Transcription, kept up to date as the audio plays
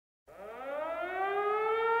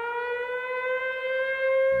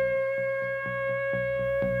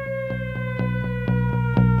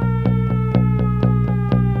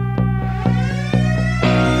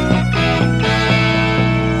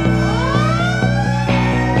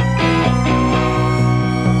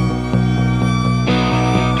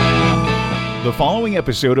The following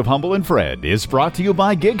episode of Humble and Fred is brought to you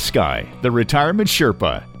by GigSky, the Retirement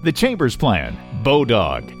Sherpa, the Chambers Plan,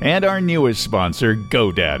 Bodog, and our newest sponsor,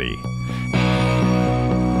 GoDaddy.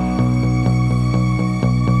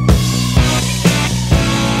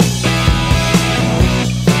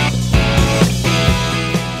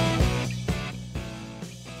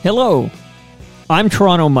 Hello, I'm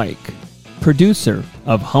Toronto Mike, producer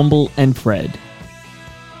of Humble and Fred.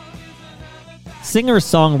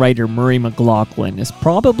 Singer-songwriter Murray McLaughlin is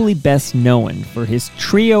probably best known for his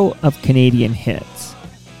trio of Canadian hits,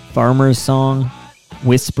 Farmer's Song,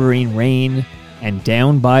 Whispering Rain, and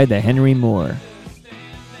Down by the Henry Moore.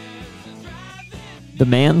 The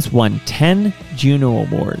man's won 10 Juno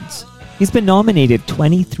Awards. He's been nominated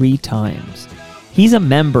 23 times. He's a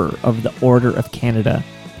member of the Order of Canada,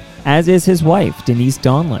 as is his wife, Denise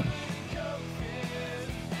Donlin.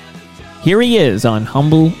 Here he is on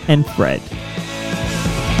Humble and Fred.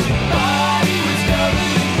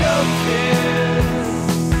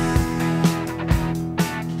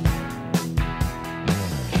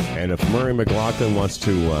 And if Murray McLaughlin wants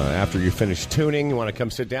to, after you finish tuning, you want to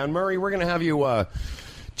come sit down, Murray, we're going to have you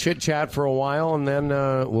chit-chat for a while, and then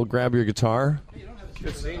we'll grab your guitar. You don't have a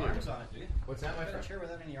chair without arms on it, do you? What's that, my friend? A chair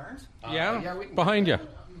without any arms? Behind you.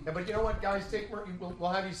 Yeah, but you know what, guys?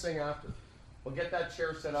 We'll have you sing after. We'll get that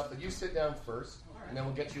chair set up, but you sit down first, and then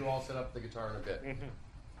we'll get you all set up the guitar in a bit. Mm-hmm.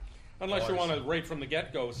 Unless you want to, right from the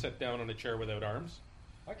get-go, sit down on a chair without arms.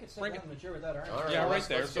 I could sit down in a chair without arms. All right, Yeah, well, right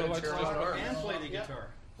there. let's So get a let's chair just- without arms. And play the guitar.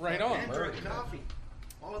 Right on. And drink coffee.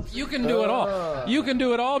 All at the same You can do it all. You can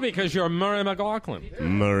do it all because you're Murray McLaughlin.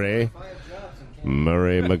 Murray. time. 5 jobs and can't-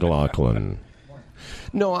 Murray McLaughlin.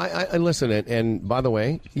 No, I listen, and by the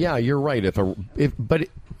way, yeah, you're right.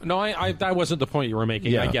 No, I that wasn't the point you were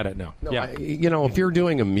making. Yeah. I get it now. No, Yeah. if you're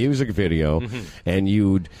doing a music video and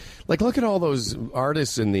you'd look at all those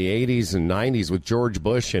artists in the 80s and 90s with George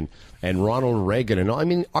Bush and Ronald Reagan and all. I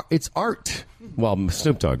mean, it's art. Well,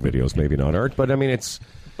 Snoop Dogg videos maybe not art, but I mean it's.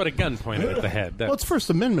 But a gun pointed at the head. Well, it's First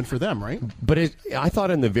Amendment for them, right? But I thought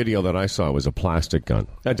in the video that I saw it was a plastic gun.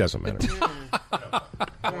 That doesn't matter.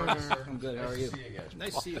 I'm good. How are you?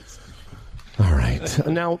 Nice to see you. All right.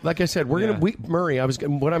 Now, like I said, Murray.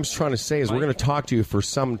 What I'm trying to say is we're going to talk to you for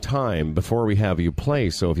some time before we have you play.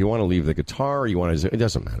 So if you want to leave the guitar, or you want to, it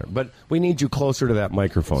doesn't matter. But we need you closer to that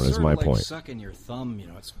microphone. Is my point. Sucking your thumb,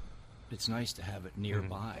 it's nice to have it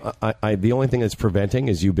nearby. The only thing that's preventing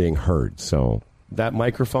is you being heard. So that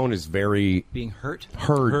microphone is very Being hurt?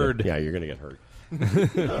 heard. Yeah, you're going to get heard.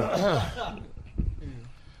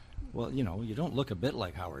 Well, you don't look a bit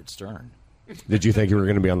like Howard Stern. Did you think you were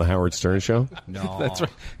going to be on the Howard Stern show? No. That's right.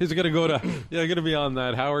 He's going to be on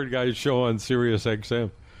that Howard guy's show on Sirius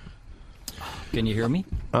XM. Can you hear me?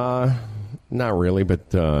 Not really, but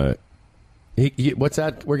what's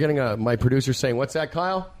that? We're getting my producer saying, "What's that,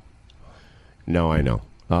 Kyle?" No, I know.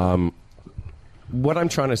 What I'm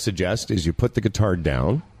trying to suggest is you put the guitar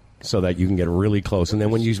down so that you can get really close, and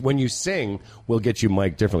then when you sing, we'll get you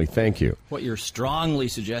mic'd differently. Thank you. What you're strongly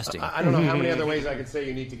suggesting. I don't know how many other ways I could say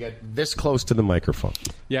you need to get this close to the microphone.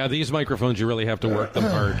 Yeah, these microphones, you really have to work them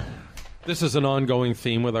hard. This is an ongoing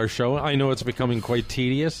theme with our show. I know it's becoming quite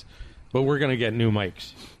tedious, but we're going to get new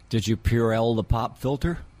mics. Did you Purell the pop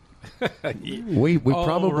filter? We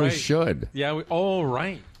probably right. should. Yeah.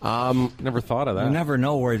 Right. Never thought of that. You never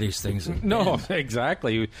know where these things have No, been.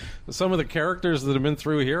 exactly. Some of the characters that have been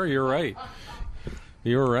through here, you're right.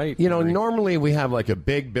 You're right. Normally we have like a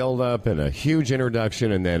big build-up and a huge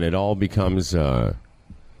introduction, and then it all becomes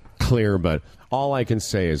clear. But all I can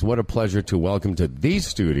say is what a pleasure to welcome to these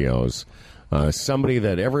studios somebody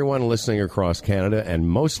that everyone listening across Canada and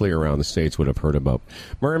mostly around the States would have heard about.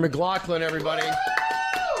 Murray McLaughlin, everybody.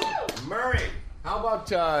 Murray, how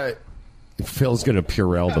about... Phil's going to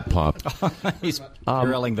Purell the pop. He's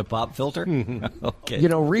Purelling the pop filter? Okay.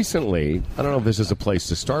 Recently, I don't know if this is a place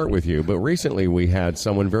to start with you, but recently we had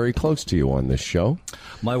someone very close to you on this show.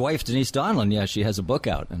 My wife, Denise Donlin, yeah, she has a book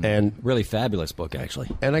out. And really fabulous book, actually.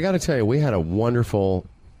 And I got to tell you, we had a wonderful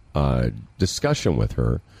discussion with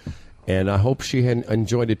her, and I hope she had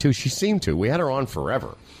enjoyed it too. She seemed to. We had her on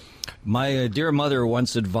forever. My dear mother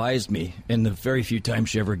once advised me, in the very few times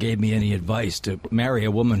she ever gave me any advice, to marry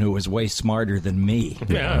a woman who was way smarter than me.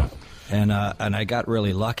 Yeah. And I got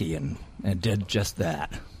really lucky and did just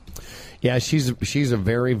that. Yeah, she's a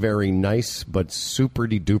very, very nice but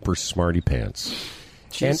super-de-duper smarty pants.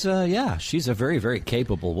 She's she's a very, very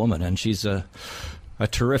capable woman, and she's a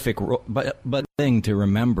terrific. But thing to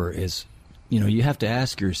remember is, you have to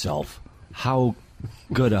ask yourself, how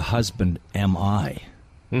good a husband am I?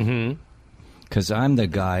 Mm-hmm. Because I'm the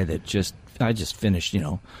guy that just I just finished,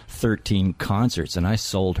 13 concerts, and I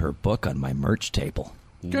sold her book on my merch table.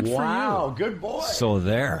 Good for you. Good boy. So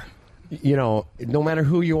there. No matter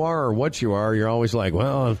who you are or what you are, you're always like,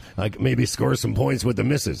 well, like maybe score some points with the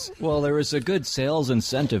missus. Well, there was a good sales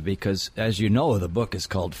incentive because, as you know, the book is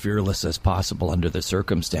called Fearless as Possible Under the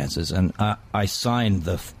Circumstances, and I signed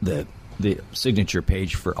the signature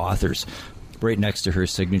page for authors right next to her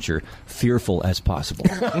signature, Fearful as Possible.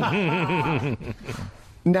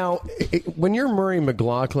 Now, when you're Murray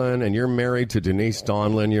McLaughlin and you're married to Denise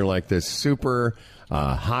Donlin, you're like this super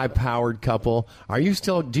high-powered couple. Do you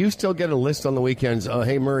still get a list on the weekends? Oh,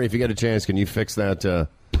 hey, Murray, if you get a chance, can you fix that?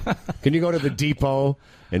 Can you go to the depot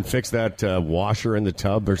and fix that washer in the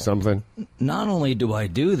tub or something? Not only do I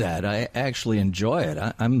do that, I actually enjoy it.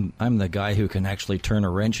 I'm the guy who can actually turn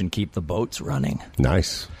a wrench and keep the boats running.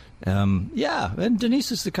 Nice. Yeah, and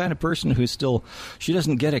Denise is the kind of person who she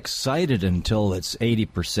doesn't get excited until it's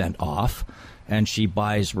 80% off, and she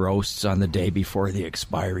buys roasts on the day before the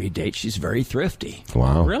expiry date. She's very thrifty.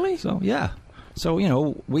 Wow. Really? So, yeah.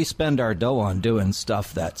 So, we spend our dough on doing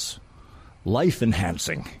stuff that's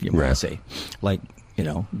life-enhancing, you might say. Like,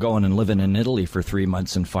 going and living in Italy for 3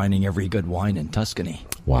 months and finding every good wine in Tuscany.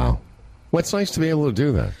 Wow. Well, it's nice to be able to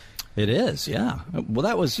do that. It is, yeah. Well,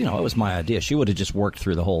 that was, it was my idea. She would have just worked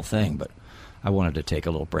through the whole thing, but I wanted to take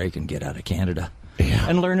a little break and get out of Canada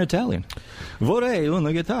and learn Italian. Vorrei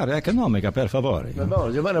una chitarra economica, per favore.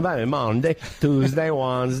 Monday, Tuesday,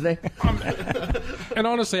 Wednesday. And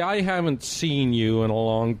honestly, I haven't seen you in a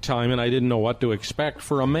long time, and I didn't know what to expect.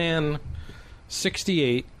 For a man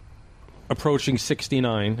 68, approaching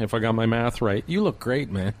 69, if I got my math right, you look great,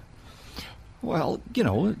 man. Well,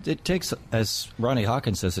 it takes, as Ronnie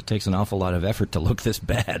Hawkins says, it takes an awful lot of effort to look this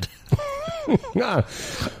bad.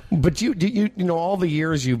 But you all the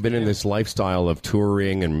years you've been in this lifestyle of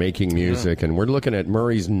touring and making music, and we're looking at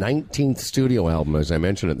Murray's 19th studio album, as I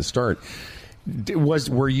mentioned at the start. Was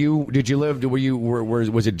it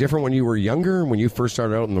different when you were younger, when you first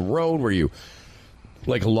started out on the road? Were you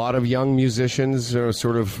like a lot of young musicians,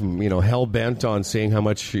 sort of hell bent on seeing how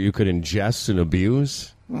much you could ingest and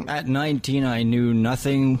abuse? At 19, I knew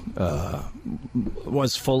nothing,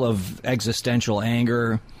 was full of existential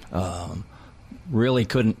anger, really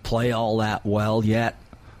couldn't play all that well yet,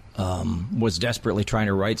 was desperately trying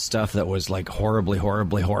to write stuff that was like horribly,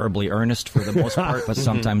 horribly, horribly earnest for the most part, but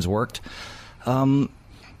sometimes worked. And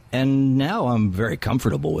now I'm very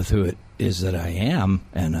comfortable with who it is that I am,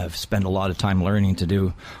 and I've spent a lot of time learning to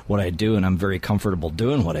do what I do, and I'm very comfortable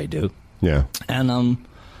doing what I do. Yeah. And,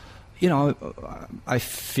 I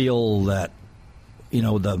feel that,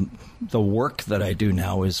 the work that I do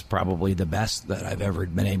now is probably the best that I've ever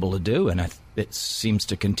been able to do, and it seems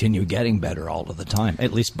to continue getting better all of the time,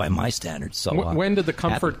 at least by my standards. So, when did the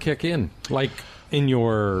comfort kick in? Like in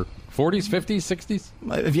your 40s, 50s,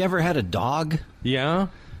 60s? Have you ever had a dog? Yeah.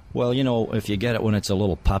 Well, if you get it when it's a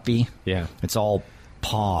little puppy, it's all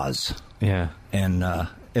paws. Yeah. And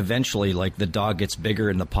eventually, like, the dog gets bigger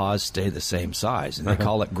and the paws stay the same size. And they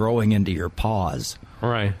call it growing into your paws.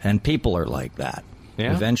 Right. And people are like that.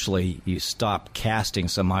 Yeah. Eventually, you stop casting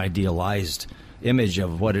some idealized image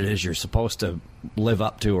of what it is you're supposed to live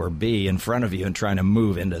up to or be in front of you and trying to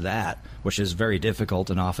move into that, which is very difficult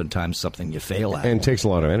and oftentimes something you fail at. And takes a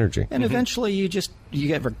lot of energy. And eventually, you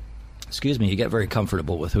get very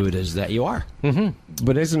comfortable with who it is that you are. Mm-hmm.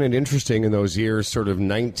 But isn't it interesting in those years, sort of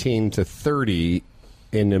 19 to 30,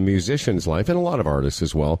 in a musician's life, and a lot of artists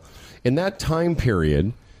as well, in that time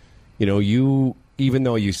period, even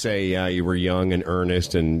though you say you were young and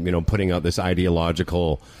earnest and, putting out this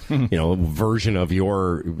ideological, version of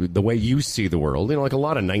the way you see the world, like a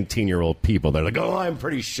lot of 19-year-old people, they're like, oh, I'm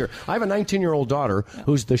pretty sure. I have a 19-year-old daughter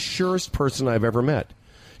who's the surest person I've ever met.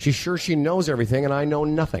 She's sure she knows everything, and I know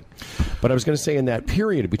nothing. But I was going to say, in that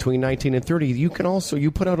period between 19 and 30, you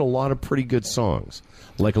put out a lot of pretty good songs,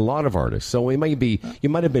 like a lot of artists. So you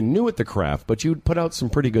might have been new at the craft, but you put out some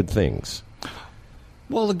pretty good things.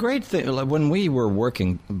 Well, the great thing, when we were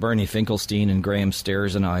working, Bernie Finkelstein and Graham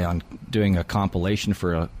Stairs and I, on doing a compilation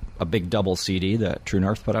for a big double CD that True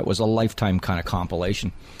North put out, was a lifetime kind of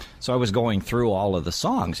compilation. So I was going through all of the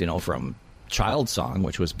songs, from Child Song,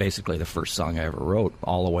 which was basically the first song I ever wrote,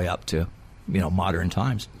 all the way up to, modern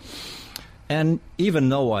times. And even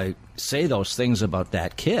though I say those things about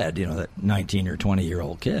that kid, that 19 or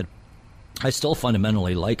 20-year-old kid, I still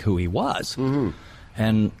fundamentally like who he was. Mm-hmm.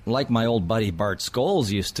 And like my old buddy Bart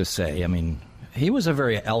Scholes used to say, he was a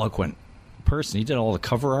very eloquent person. He did all the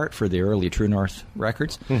cover art for the early True North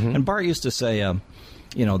records. Mm-hmm. And Bart used to say,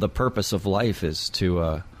 the purpose of life is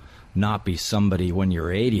to not be somebody when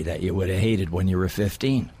you're 80 that you would have hated when you were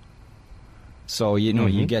 15. So,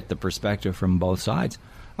 you get the perspective from both sides.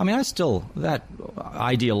 I mean, that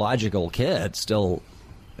ideological kid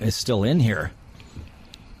is still in here.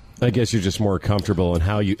 I guess you're just more comfortable in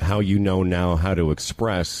how you know now how to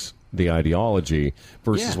express the ideology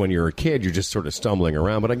versus when you're a kid, you're just sort of stumbling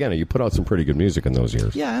around. But again, you put out some pretty good music in those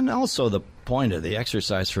years. Yeah, and also the point of the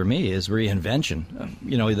exercise for me is reinvention.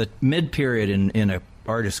 The mid-period in an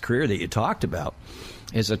artist's career that you talked about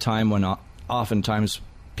is a time when oftentimes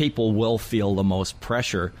people will feel the most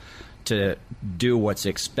pressure to do what's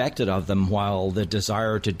expected of them, while the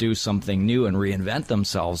desire to do something new and reinvent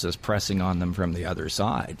themselves is pressing on them from the other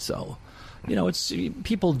side. So, it's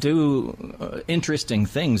people do interesting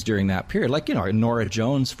things during that period, like Norah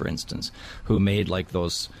Jones, for instance, who made like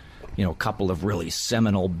those couple of really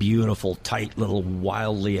seminal, beautiful, tight little,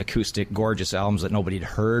 wildly acoustic, gorgeous albums that nobody had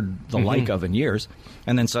heard the like of in years.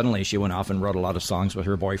 And then suddenly she went off and wrote a lot of songs with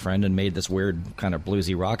her boyfriend and made this weird kind of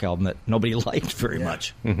bluesy rock album that nobody liked very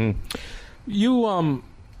much. You,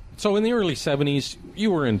 so in the early 70s, you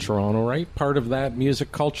were in Toronto, right? Part of that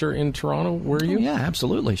music culture in Toronto, were you? Oh, yeah,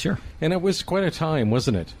 absolutely, sure. And it was quite a time,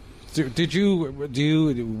 wasn't it?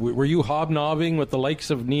 Were you hobnobbing with the likes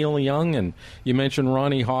of Neil Young, and you mentioned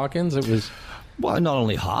Ronnie Hawkins? It was... Well, not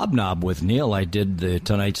only hobnob with Neil, I did the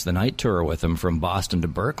Tonight's the Night tour with him from Boston to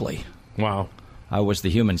Berkeley. Wow. I was the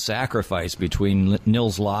human sacrifice between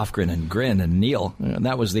Nils Lofgren and Grin and Neil.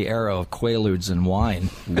 That was the era of Quaaludes and wine.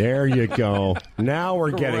 There you go. Now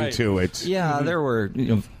we're getting to it. Yeah, there were...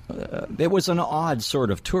 it was an odd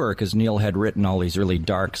sort of tour because Neil had written all these really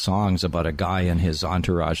dark songs about a guy in his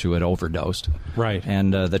entourage who had overdosed. Right.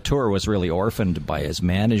 And the tour was really orphaned by his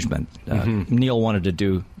management. Neil wanted to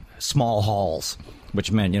do small halls,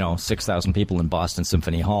 which meant, 6,000 people in Boston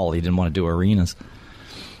Symphony Hall. He didn't want to do arenas.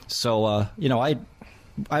 So,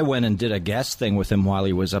 I went and did a guest thing with him while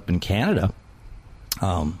he was up in Canada.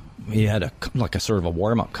 He had a sort of a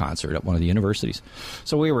warm-up concert at one of the universities.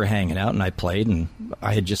 So we were hanging out, and I played, and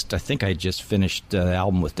I think I had just finished the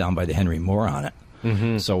album with Down by the Henry Moore on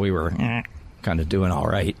it. So we were kind of doing all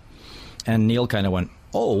right. And Neil kind of went,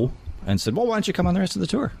 oh, and said, well, why don't you come on the rest of the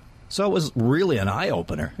tour? So it was really an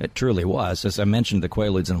eye-opener. It truly was. As I mentioned, the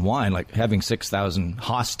Quaaludes and wine, like having 6,000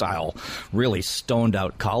 hostile, really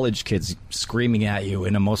stoned-out college kids screaming at you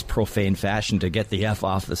in a most profane fashion to get the F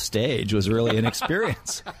off the stage was really an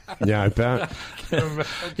experience. Yeah, I bet.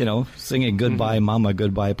 Singing Goodbye Mama,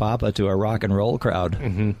 Goodbye Papa to a rock and roll crowd.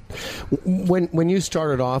 When you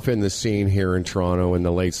started off in the scene here in Toronto in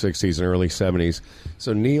the late 60s and early 70s,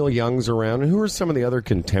 so Neil Young's around, and who are some of the other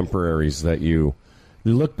contemporaries that you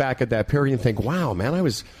look back at that period and think, wow, man, I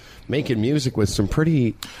was making music with some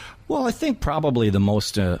pretty... Well, I think probably the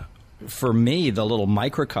most, for me, the little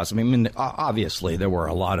microcosm. I mean, obviously there were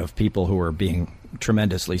a lot of people who were being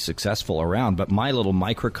tremendously successful around, but my little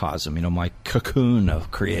microcosm, my cocoon of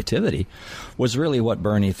creativity was really what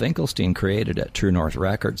Bernie Finkelstein created at True North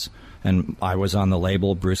Records. And I was on the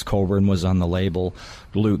label. Bruce Coburn was on the label.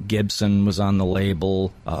 Luke Gibson was on the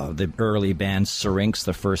label. The early band Syrinx,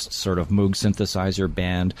 the first sort of Moog synthesizer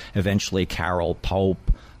band. Eventually Carol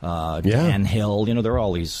Pope, Dan Hill. There were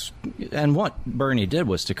all these. And what Bernie did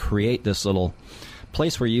was to create this little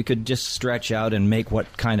place where you could just stretch out and make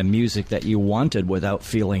what kind of music that you wanted without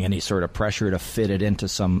feeling any sort of pressure to fit it into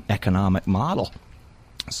some economic model.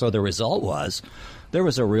 So the result was there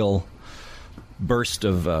was a real burst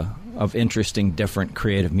of interesting, different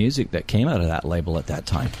creative music that came out of that label at that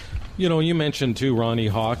time. You mentioned too Ronnie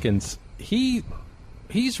Hawkins. He's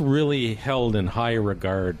really held in high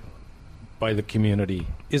regard by the community,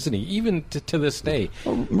 isn't he? Even to this day.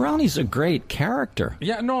 Well, Ronnie's a great character.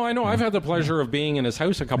 Yeah, no, I know. I've had the pleasure of being in his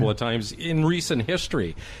house a couple of times in recent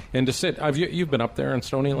history, and to sit. You've been up there in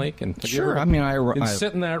Stony Lake, and sure. I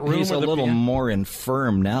sit in that room. He's a little more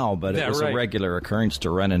infirm now, but it was a regular occurrence to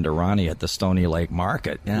run into Ronnie at the Stony Lake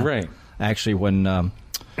Market. Yeah. Right. Actually, when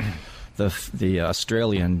the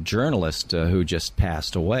Australian journalist who just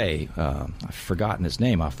passed away, I've forgotten his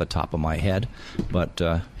name off the top of my head, but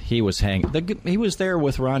he was he was there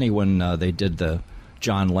with Ronnie when they did the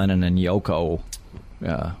John Lennon and Yoko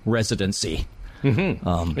residency in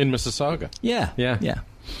Mississauga. Yeah.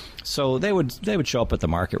 So they would show up at the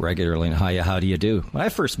market regularly and how do you do? When I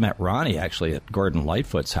first met Ronnie, actually, at Gordon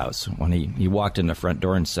Lightfoot's house, when he walked in the front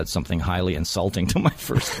door and said something highly insulting to my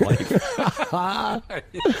first wife.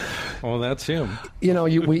 Well, that's him.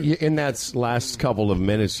 We in that last couple of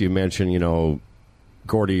minutes, you mentioned,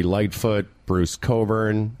 Gordy Lightfoot, Bruce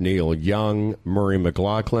Coburn, Neil Young, Murray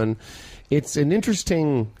McLaughlin. It's an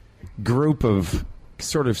interesting group of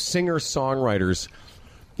sort of singer-songwriters.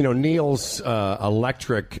 Neil's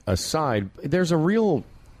electric aside, there's a real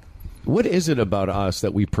What is it about us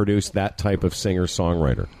that we produce that type of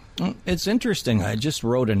singer-songwriter? It's interesting. I just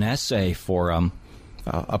wrote an essay for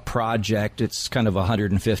a project. It's kind of a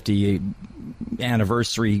 150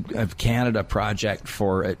 anniversary of Canada project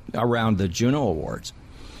for around the Juno Awards.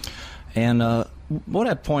 And what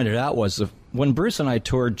I pointed out was when Bruce and I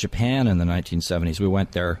toured Japan in the 1970s, we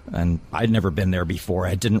went there, and I'd never been there before.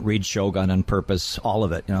 I didn't read Shogun on purpose, all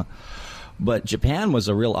of it, you know. But Japan was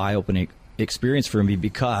a real eye-opening experience for me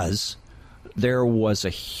because there was a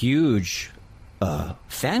huge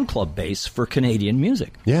fan club base for Canadian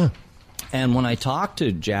music. Yeah. And when I talked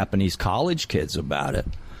to Japanese college kids about it,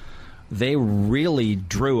 they really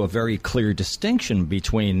drew a very clear distinction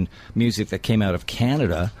between music that came out of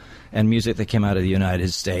Canada and music that came out of the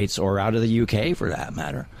United States or out of the UK, for that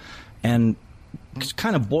matter. And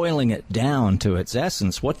kind of boiling it down to its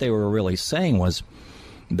essence, what they were really saying was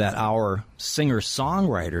that our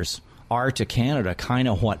singer-songwriters are to Canada kind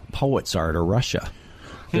of what poets are to Russia.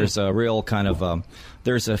 There's a real kind of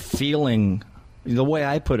there's a feeling. The way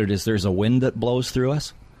I put it is there's a wind that blows through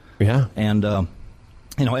us. Yeah. And,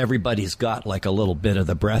 you know, everybody's got like a little bit of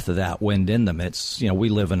the breath of that wind in them. It's, you know, we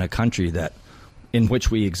live in a country in which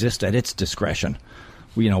we exist at its discretion.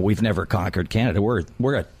 We've never conquered Canada.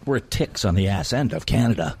 We're ticks on the ass end of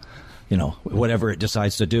Canada. You know, whatever it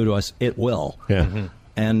decides to do to us, it will. Yeah. Mm-hmm.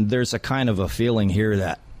 And there's a kind of a feeling here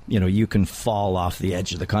that, you know, you can fall off the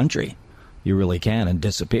edge of the country. You really can, and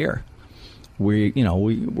disappear. We're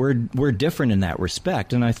different in that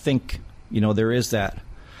respect, and I think, you know, there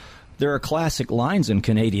are classic lines in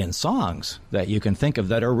Canadian songs that you can think of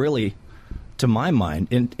that are really, to my mind,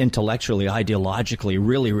 intellectually, ideologically,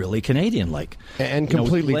 really, really Canadian-like. And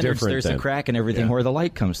completely Leonard's different. There's a crack in everything where the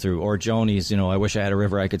light comes through. Or Joni's, you know, I wish I had a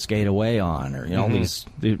river I could skate away on. Or, you know,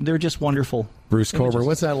 they're just wonderful. Bruce Cockburn,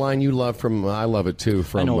 what's that line you love from? I love it too.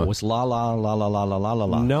 From I know it was la la la la la la la la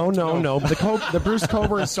la. No. The Bruce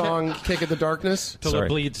Cockburn song "Kick at the Darkness." Till it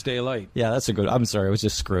bleeds daylight. Yeah, that's a good. I'm sorry, I was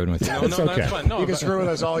just screwing with you. No, It's okay. that's fine. No, you can screw with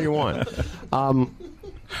us all you want.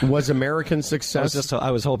 Was American Success?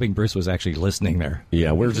 I was hoping Bruce was actually listening there.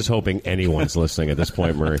 Yeah, we're just hoping anyone's listening at this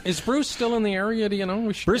point, Murray. Is Bruce still in the area? Do you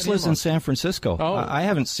know? Bruce lives in San Francisco. Oh. I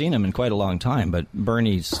haven't seen him in quite a long time, but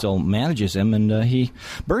Bernie still manages him, and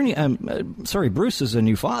Bruce is a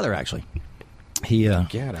new father, actually. He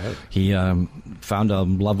found a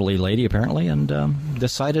lovely lady, apparently, and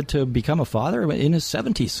decided to become a father in his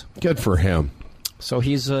 70s. Good for him. So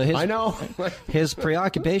he's I know. his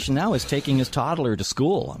preoccupation now is taking his toddler to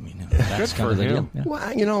school. I mean, that's kind of the deal. Yeah.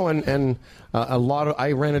 Well, you know, and a lot of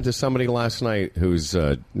I ran into somebody last night who's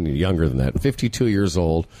younger than that, 52 years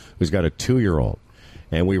old, who's got a 2-year-old.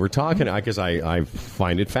 And we were talking because I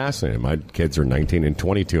find it fascinating. My kids are 19 and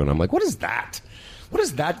 22, and I'm like, what is that? What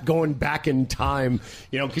is that going back in time?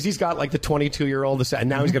 You know, because he's got like the 22-year-old, and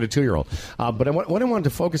now he's got a 2-year-old. But what I wanted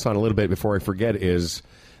to focus on a little bit before I forget is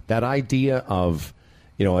that idea of,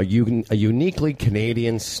 you know, a uniquely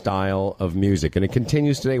Canadian style of music. And it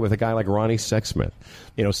continues today with a guy like Ronnie Sexsmith.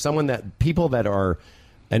 You know, someone that people that are,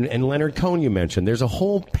 and Leonard Cohen you mentioned, there's a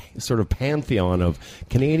whole sort of pantheon of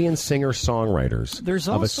Canadian singer-songwriters There's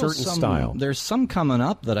of also a certain some, style. There's some coming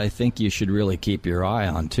up that I think you should really keep your eye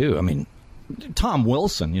on, too. I mean, Tom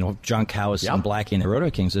Wilson, you know, Junk House and Blackie and the Rodeo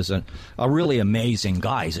Kings is a really amazing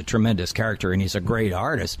guy. He's a tremendous character, and he's a great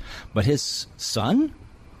artist. But his son,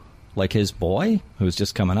 like his boy, who's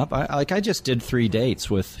just coming up, I just did 3 dates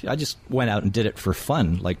I just went out and did it for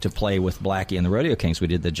fun, like to play with Blackie and the Rodeo Kings. We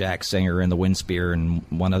did the Jack Singer and the Windspear and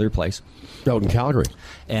one other place. Out in Calgary.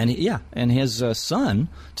 And his son,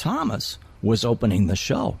 Thomas, was opening the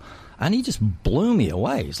show. And he just blew me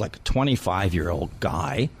away. He's like a 25-year-old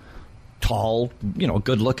guy, tall, you know,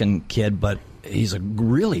 good-looking kid, but he's a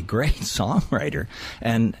really great songwriter.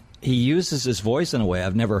 And he uses his voice in a way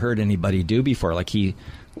I've never heard anybody do before. Like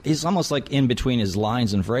he's almost like in between his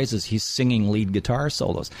lines and phrases, he's singing lead guitar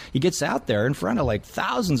solos. He gets out there in front of like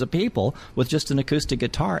thousands of people with just an acoustic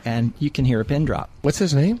guitar, and you can hear a pin drop. What's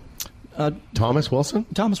his name? Thomas Wilson?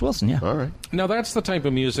 Thomas Wilson, yeah. All right. Now, that's the type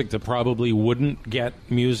of music that probably wouldn't get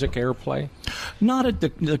music airplay. Not at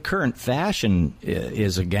the current fashion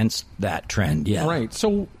is against that trend, yeah. Right.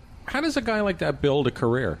 So how does a guy like that build a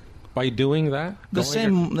career? By doing that? The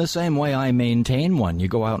same way I maintain one. You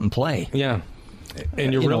go out and play. Yeah.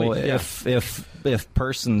 And you really... know, if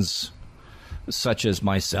persons such as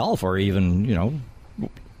myself, or even, you know,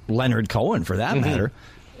 Leonard Cohen for that matter,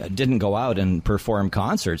 didn't go out and perform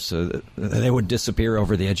concerts, they would disappear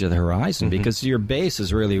over the edge of the horizon, because your base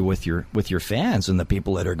is really with your fans and the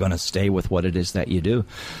people that are going to stay with what it is that you do.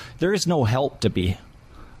 There is no help to be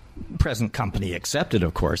present company accepted,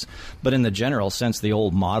 of course. But in the general sense, the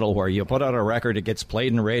old model where you put out a record, it gets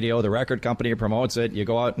played in radio, the record company promotes it, you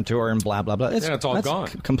go out and tour and blah, blah, blah. It's all gone.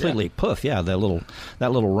 Completely poof. Yeah, that little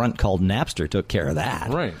runt called Napster took care of that.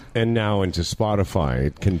 Right. And now into Spotify,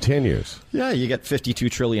 it continues. Yeah, you get 52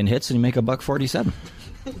 trillion hits and you make $1.47.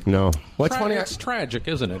 No. What's funny? It's tragic,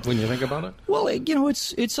 isn't it, when you think about it? Well,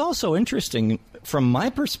 it's also interesting from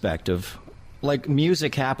my perspective. Like,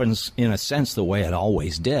 music happens, in a sense, the way it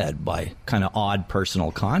always did, by kind of odd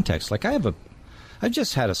personal context. Like, I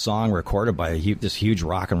just had a song recorded by this huge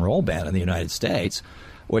rock and roll band in the United States,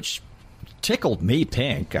 which tickled me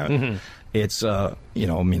pink. It's, I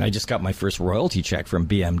just got my first royalty check from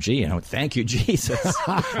BMG. Thank you, Jesus.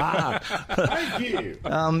 Thank you.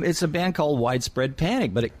 It's a band called Widespread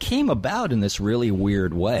Panic, but it came about in this really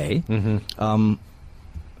weird way.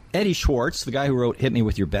 Eddie Schwartz, the guy who wrote Hit Me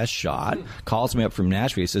With Your Best Shot, calls me up from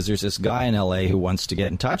Nashville. He says, there's this guy in L.A. who wants to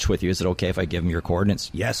get in touch with you. Is it okay if I give him your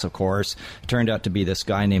coordinates? Yes, of course. It turned out to be this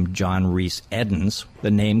guy named John Rhys Edens.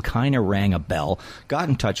 The name kind of rang a bell. Got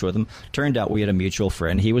in touch with him. Turned out we had a mutual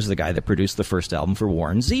friend. He was the guy that produced the first album for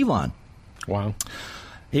Warren Zevon. Wow.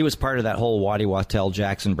 He was part of that whole Waddy Wachtel,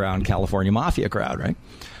 Jackson Browne, California Mafia crowd, right?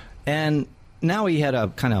 And now he had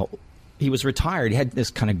he was retired. He had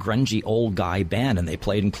this kind of grungy old guy band, and they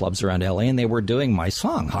played in clubs around L.A., and they were doing my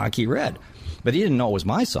song, Hockey Red. But he didn't know it was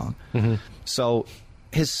my song. So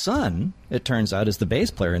his son, it turns out, is the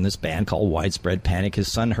bass player in this band called Widespread Panic.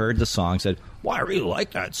 His son heard the song, said, well, I really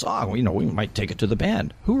like that song. We might take it to the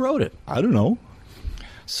band. Who wrote it? I don't know.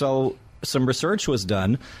 So some research was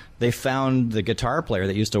done. They found the guitar player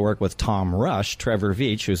that used to work with Tom Rush, Trevor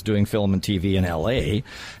Veach, who's doing film and TV in L.A.,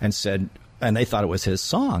 and they thought it was his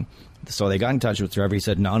song. So they got in touch with Trevor. He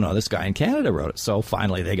said, no, this guy in Canada wrote it. So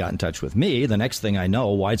finally they got in touch with me. The next thing I know,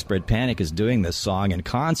 Widespread Panic is doing this song in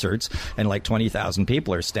concerts, and like 20,000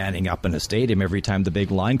 people are standing up in a stadium every time the big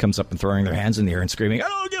line comes up and throwing their hands in the air and screaming, I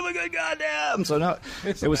don't give a good goddamn. So no,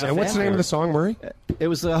 it was And what's the name of the song, Murray? It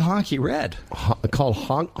was Honky Red. Called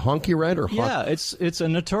Honky Red? Yeah, it's a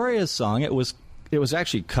notorious song. It was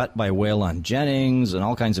actually cut by Waylon Jennings, and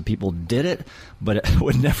all kinds of people did it, but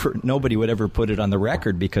nobody would ever put it on the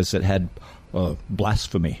record because it had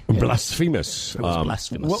blasphemy. Blasphemous. It was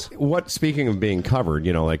blasphemous. What, speaking of being covered,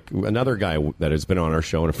 like another guy that has been on our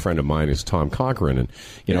show and a friend of mine is Tom Cochran.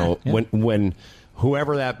 And, when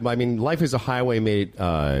whoever Life is a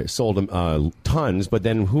Highway sold tons, but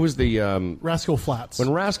then who was the... Rascal Flatts.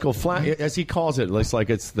 When Rascal Flatts, as he calls it, looks like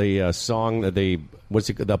it's the song that the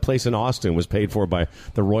place in Austin was paid for by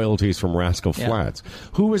the royalties from Rascal Flatts.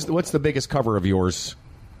 What's the biggest cover of yours?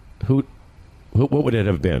 What would it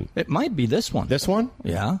have been? It might be this one. This one?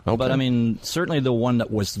 Yeah. Okay. But certainly the one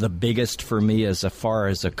that was the biggest for me as far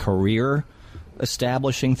as a career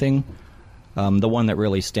establishing thing. The one that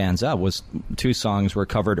really stands out was two songs were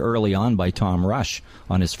covered early on by Tom Rush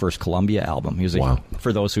on his first Columbia album. He was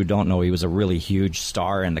for those who don't know, he was a really huge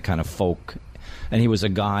star in the kind of folk. And he was a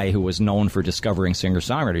guy who was known for discovering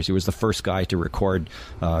singer-songwriters. He was the first guy to record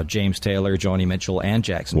James Taylor, Joni Mitchell, and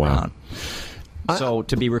Jackson Browne. So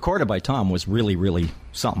to be recorded by Tom was really, really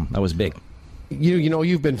something. That was big.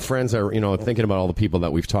 You've been friends. Thinking about all the people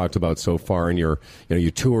that we've talked about so far, and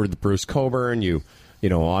you toured with Bruce Cockburn.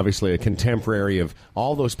 Obviously a contemporary of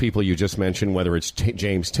all those people you just mentioned, whether it's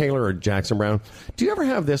James Taylor or Jackson Browne. Do you ever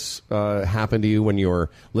have this happen to you when you're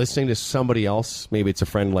listening to somebody else? Maybe it's a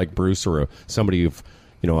friend like Bruce or somebody you've,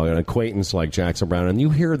 an acquaintance like Jackson Browne, and you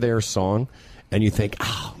hear their song and you think,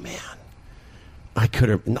 oh, man, why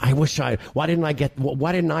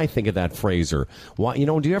didn't I think of that phrase? Or why,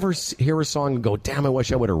 do you ever hear a song and go, damn, I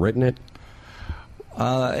wish I would have written it?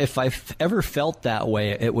 If I've ever felt that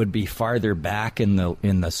way, it would be farther back in the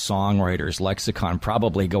songwriter's lexicon,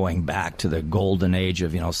 probably going back to the golden age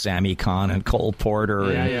of Sammy Cahn and Cole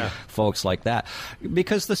Porter and folks like that.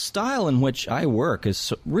 Because the style in which I work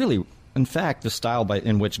is really, in fact, the style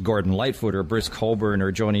in which Gordon Lightfoot or Bruce Cockburn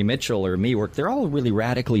or Joni Mitchell or me work, they're all really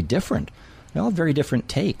radically different. They all have very different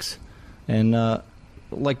takes, and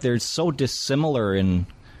they're so dissimilar in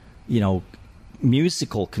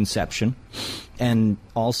musical conception and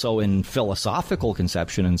also in philosophical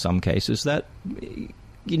conception in some cases that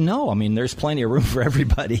there's plenty of room for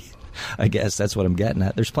everybody. I guess that's what I'm getting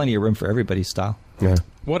at. There's plenty of room for everybody's style. Yeah.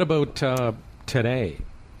 What about today?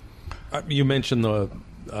 You mentioned the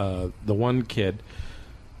one kid,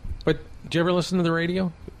 but do you ever listen to the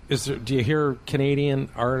radio? Do you hear Canadian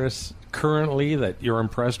artists currently that you're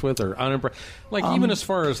impressed with or unimpressed? Even as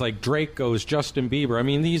far as Drake goes, Justin Bieber.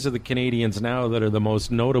 These are the Canadians now that are the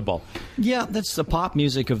most notable. Yeah, that's the pop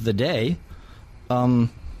music of the day.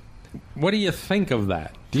 What do you think of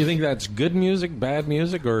that? Do you think that's good music, bad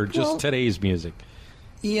music, or just today's music?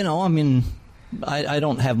 You know, I mean, I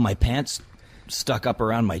don't have my pants stuck up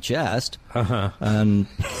around my chest. And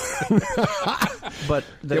but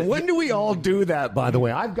when do we all do that, by the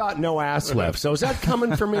way? I've got no ass left. So is that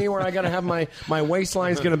coming for me where I got to have my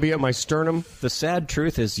waistline's going to be at my sternum? the sad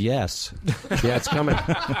truth is yes. Yeah, it's coming.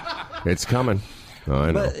 It's coming. Oh,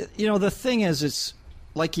 I know. But, you know, the thing is, it's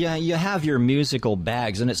like, yeah, you have your musical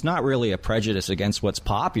bags, and it's not really a prejudice against what's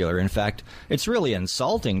popular. In fact, it's really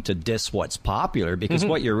insulting to diss what's popular, because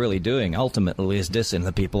what you're really doing ultimately is dissing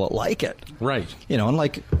the people that like it. Right. You know, and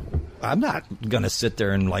like, I'm not going to sit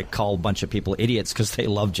there and like call a bunch of people idiots because they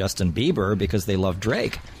love Justin Bieber or because they love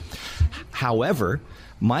Drake. However,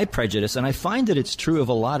 my prejudice, and I find that it's true of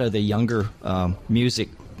a lot of the younger music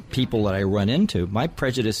people that I run into, my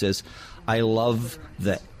prejudice is I love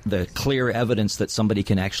the clear evidence that somebody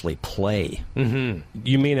can actually play.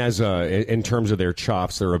 You mean as in terms of their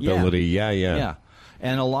chops, their ability? Yeah.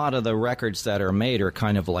 And a lot of the records that are made are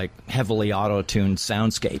kind of like heavily auto-tuned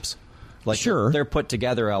soundscapes. Like, sure, they're put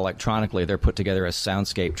together electronically. They're put together as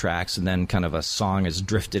soundscape tracks, and then kind of a song is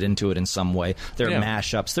drifted into it in some way. They're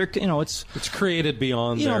mashups. They're, you know, it's created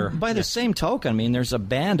beyond their. By the same token, I mean, there's a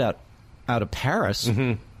band out of Paris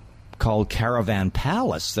called Caravan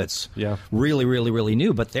Palace that's really, really, really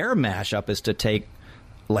new. But their mashup is to take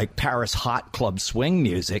like Paris hot club swing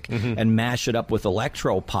music and mash it up with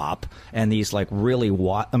electro pop and these like really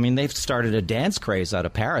I mean, they've started a dance craze out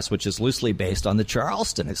of Paris, which is loosely based on the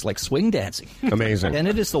Charleston. It's like swing dancing. Amazing. And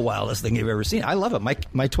it is the wildest thing you've ever seen. I love it. My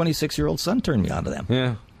 26-year-old son turned me on to them.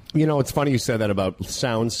 Yeah. You know, it's funny you said that about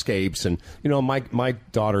soundscapes, and you know, one of my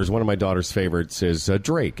daughter's favorites is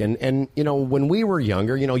Drake, and you know, when we were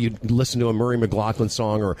younger, you know, you'd listen to a Murray McLaughlin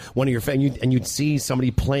song or one of your and you'd see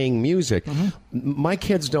somebody playing music. My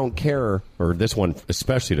kids don't care, or this one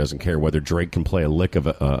especially doesn't care whether Drake can play a lick of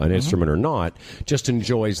an instrument or not. Just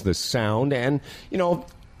enjoys the sound, and you know,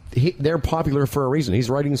 they're popular for a reason. He's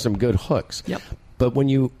writing some good hooks. Yep. But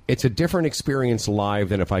it's a different experience live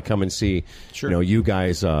than if I come and see, you know, you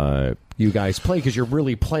guys play, because you're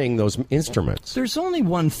really playing those instruments. There's only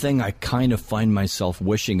one thing I kind of find myself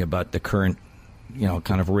wishing about the current, you know,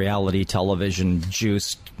 kind of reality television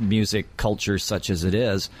juiced music culture such as it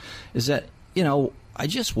is that, you know, I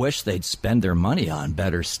just wish they'd spend their money on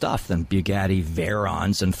better stuff than Bugatti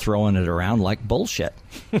Veyrons and throwing it around like bullshit.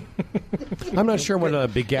 I'm not sure what a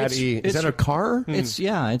Bugatti is. That a car?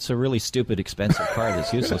 It's a really stupid, expensive car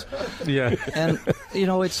that's useless. Yeah, and you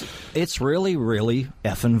know, it's really, really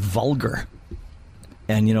effing vulgar.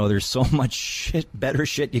 And you know, there's so much better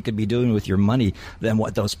shit you could be doing with your money than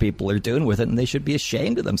what those people are doing with it, and they should be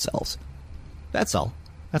ashamed of themselves. That's all.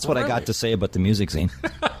 That's what I got to say about the music scene.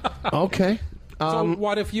 Okay. So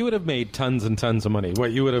what if you would have made tons and tons of money?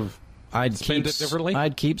 What, you would have spent it differently?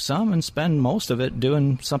 I'd keep some and spend most of it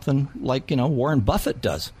doing something like, you know, Warren Buffett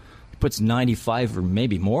does. He puts 95 or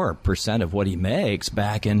maybe more % of what he makes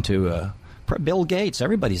back into Bill Gates.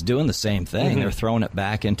 Everybody's doing the same thing. They're throwing it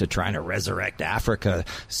back into trying to resurrect Africa,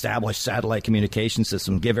 establish satellite communication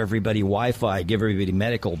system, give everybody Wi-Fi, give everybody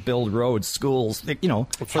medical, build roads, schools, you know.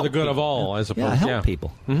 For the good of all, I suppose. Yeah, help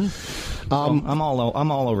people. I'm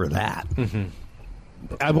all over that.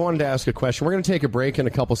 I wanted to ask a question. We're going to take a break in a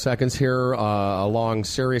couple seconds here along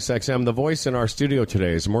Sirius XM. The voice in our studio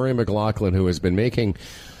today is Murray McLaughlin, who has been making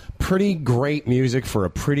pretty great music for a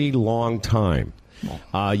pretty long time.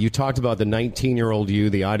 You talked about the 19-year-old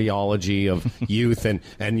you, the ideology of youth,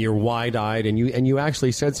 and you're wide-eyed, and you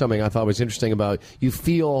actually said something I thought was interesting about you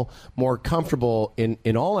feel more comfortable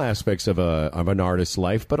in all aspects of an artist's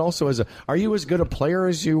life, but also are you as good a player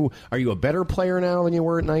as are you a better player now than you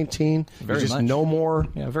were at 19? Very you just much. know more?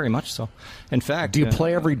 Yeah, very much so. In fact, do you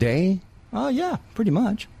play every day? Oh, yeah, pretty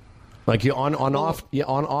much. Like you on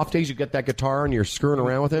off days, you get that guitar and you're screwing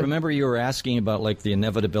around with it. Remember, you were asking about like the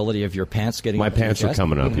inevitability of your pants getting. My up to your pants are chest?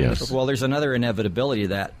 coming up. Yes. Well, there's another inevitability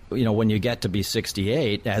that, you know, when you get to be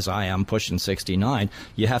 68, as I am pushing 69,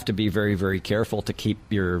 you have to be very, very careful to keep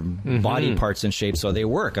your body parts in shape so they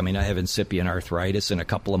work. I mean, I have incipient arthritis in a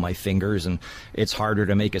couple of my fingers, and it's harder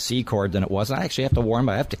to make a C chord than it was. I actually have to warm,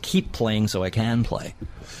 but I have to keep playing so I can play.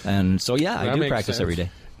 And so, yeah, I do practice every day.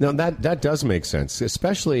 No, that does make sense,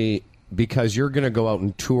 especially because you're going to go out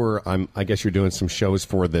and tour. I guess you're doing some shows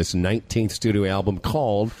for this 19th studio album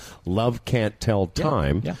called Love Can't Tell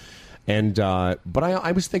Time. Yeah. And but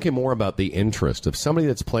I was thinking more about the interest of somebody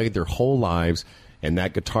that's played their whole lives, and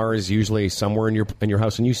that guitar is usually somewhere in your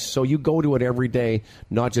house, and you go to it every day,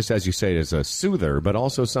 not just, as you say, as a soother, but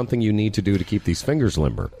also something you need to do to keep these fingers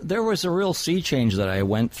limber. There was a real sea change that I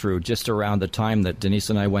went through just around the time that Denise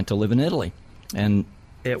and I went to live in Italy. And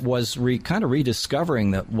it was kind of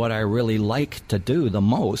rediscovering that what I really like to do the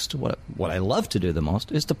most, what I love to do the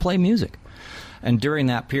most, is to play music. And during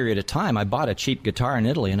that period of time, I bought a cheap guitar in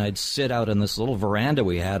Italy, and I'd sit out in this little veranda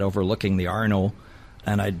we had overlooking the Arno,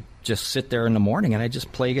 and I'd just sit there in the morning, and I'd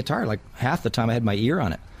just play guitar. Like half the time I had my ear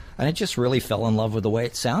on it. And I just really fell in love with the way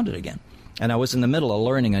it sounded again. And I was in the middle of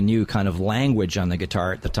learning a new kind of language on the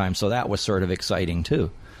guitar at the time, so that was sort of exciting, too.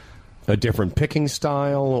 A different picking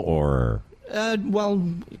style, or... Well,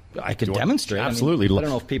 I could demonstrate. Absolutely. I don't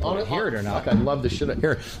know if people can hear it or not. I love the shit.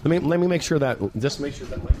 Here, let me make sure that. Just make sure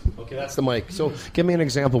that mic. Okay, that's the mic. So, give me an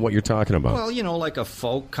example of what you're talking about. Well, like a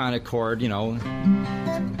folk kind of chord. You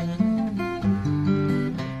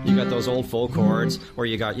got those old folk chords, or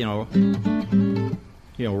you got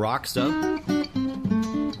rock stuff.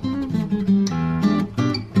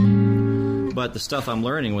 But the stuff I'm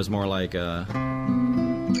learning was more like.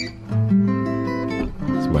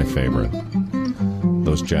 It's my favorite.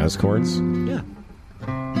 Those jazz chords? Yeah.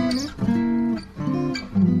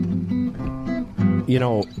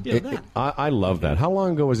 I love that. How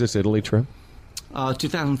long ago was this Italy trip?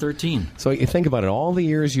 2013. So you think about it, all the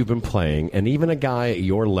years you've been playing, and even a guy at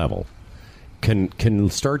your level can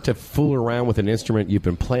start to fool around with an instrument you've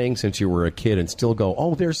been playing since you were a kid and still go,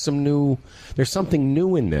 oh, there's something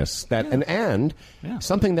new in this, and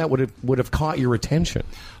something that would have caught your attention.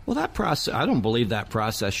 Well, that process, I don't believe that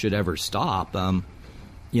process should ever stop.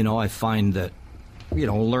 I find that,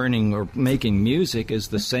 learning or making music is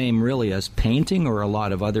the same really as painting or a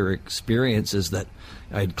lot of other experiences that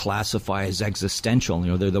I'd classify as existential.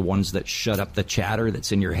 They're the ones that shut up the chatter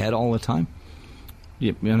that's in your head all the time.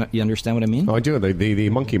 You understand what I mean? Oh, I do. The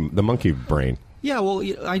monkey brain. Yeah, well,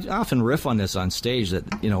 I often riff on this on stage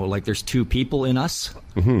that, like there's two people in us.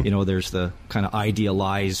 Mm-hmm. There's the kind of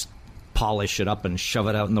idealized, polish it up and shove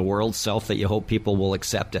it out in the world self that you hope people will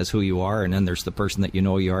accept as who you are, and then there's the person that you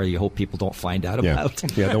are you hope people don't find out about.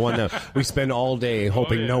 Yeah, the one that we spend all day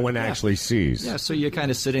hoping no one actually sees. Yeah, so you're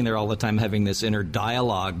kind of sitting there all the time having this inner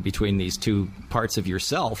dialogue between these two parts of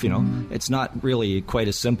yourself. It's not really quite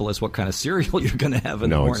as simple as what kind of cereal you're going to have in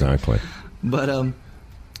the morning. No, exactly. But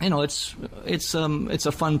it's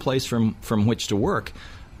a fun place from which to work.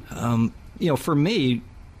 For me,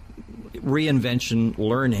 reinvention,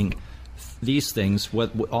 learning these things,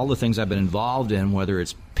 all the things I've been involved in, whether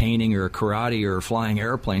it's painting or karate or flying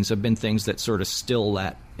airplanes, have been things that sort of still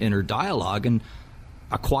that inner dialogue, and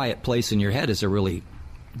a quiet place in your head is a really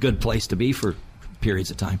good place to be for periods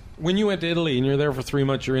of time. When you went to Italy and you're there for 3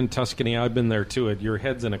 months, you're in Tuscany, I've been there too, your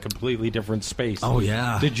head's in a completely different space. Oh,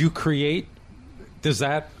 yeah. Did you create, does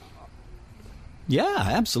that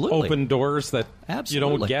absolutely open doors that you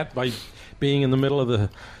don't get by being in the middle of the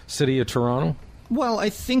city of Toronto? Well, I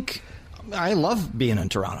think I love being in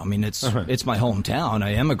Toronto. I mean, it's my hometown.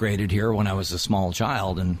 I emigrated here when I was a small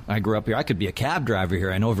child, and I grew up here. I could be a cab driver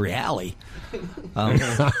here. I know every alley.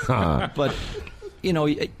 But,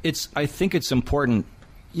 I think it's important.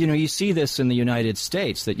 You see this in the United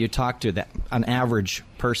States, that you talk to an average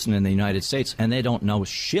person in the United States, and they don't know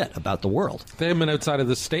shit about the world. They haven't been outside of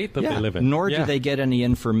the state that they live in. Nor do they get any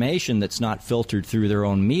information that's not filtered through their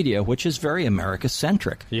own media, which is very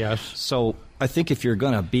America-centric. Yes. So I think if you're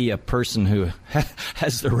going to be a person who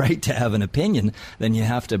has the right to have an opinion, then you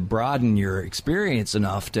have to broaden your experience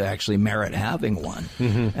enough to actually merit having one.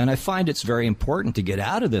 Mm-hmm. And I find it's very important to get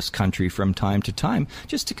out of this country from time to time,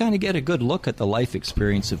 just to kind of get a good look at the life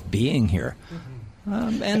experience of being here.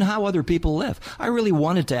 And how other people live. I really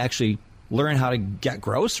wanted to actually learn how to get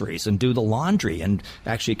groceries and do the laundry and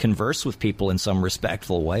actually converse with people in some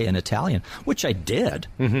respectful way in Italian, which I did.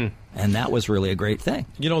 Mm-hmm. And that was really a great thing.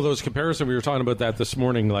 Those comparisons, we were talking about that this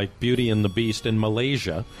morning, like Beauty and the Beast in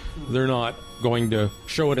Malaysia. They're not going to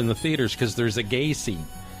show it in the theaters because there's a gay scene.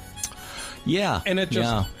 Yeah. And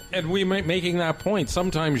and we making that point,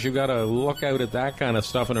 sometimes you got to look out at that kind of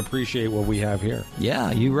stuff and appreciate what we have here.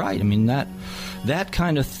 Yeah, you're right. I mean, that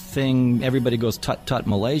kind of thing, everybody goes tut-tut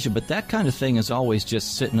Malaysia, but that kind of thing is always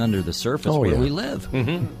just sitting under the surface where we live.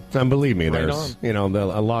 Mm-hmm. And believe me, there's, a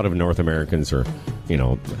lot of North Americans are,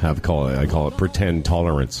 I call it pretend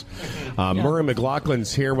tolerance. Murray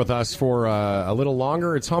McLaughlin's here with us for a little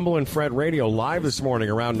longer. It's Humble and Fred Radio live this morning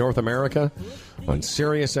around North America on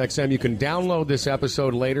Sirius XM. You can download this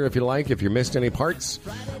episode later if you like, if you missed any parts.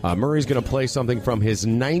 Murray's going to play something from his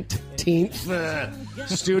 19th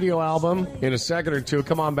studio album in a second or two.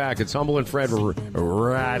 Come on back. It's Humble and Fred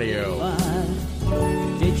Radio.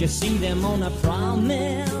 Did you see them on a prom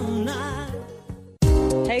night?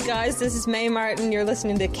 Hey guys, this is Mae Martin. You're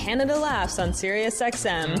listening to Canada Laughs on Sirius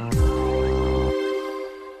XM.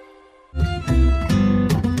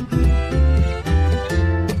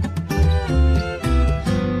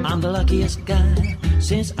 I'm the luckiest guy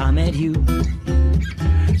since I met you.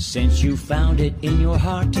 Since you found it in your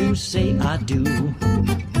heart to say I do.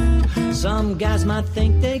 Some guys might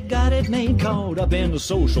think they got it made, caught up in the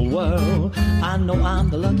social world. I know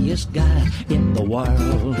I'm the luckiest guy in the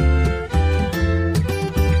world.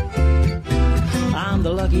 I'm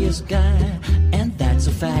the luckiest guy, and that's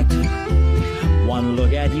a fact. One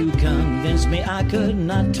look at you convinced me I could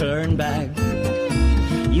not turn back.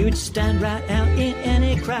 You'd stand right out in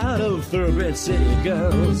any crowd of thoroughbred city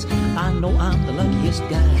girls. I know I'm the luckiest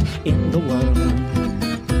guy in the world.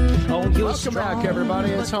 Oh, welcome back,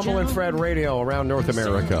 everybody. It's Humble and Fred Radio around North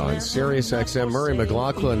America on Sirius XM. Murray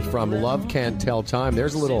McLaughlin from Love Can't Tell Time.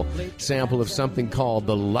 There's a little sample of something called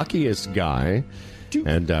The Luckiest Guy.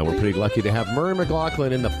 And we're pretty lucky to have Murray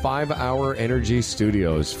McLaughlin in the 5-Hour Energy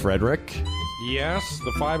Studios. Frederick? Yes,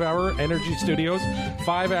 the 5-Hour Energy Studios.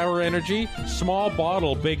 5-Hour Energy, small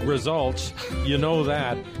bottle, big results. You know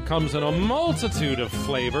that. Comes in a multitude of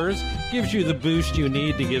flavors. Gives you the boost you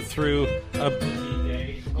need to get through a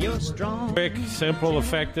day. You're strong. Quick, simple,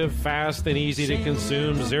 effective, fast, and easy to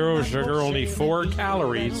consume. Zero sugar, only 4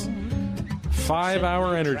 calories.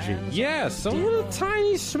 5-Hour Energy. Yes, a little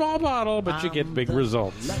tiny small bottle, but you get big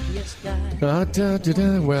results. Well,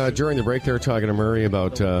 during the break, they were talking to Murray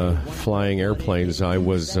about flying airplanes. I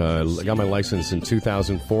got my license in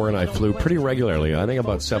 2004, and I flew pretty regularly. I think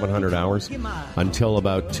about 700 hours until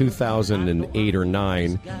about 2008 or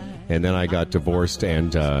 9, and then I got divorced,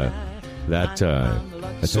 and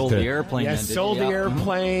sold the airplane. Yeah, sold the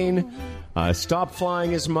airplane. Stop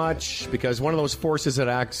flying as much because one of those forces that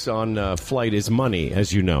acts on flight is money,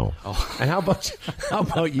 as you know. Oh. And how about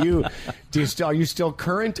you? Are you still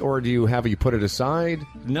current, or have you put it aside?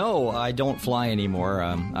 No, I don't fly anymore.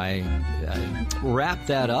 I wrapped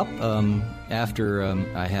that up after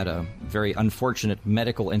I had a very unfortunate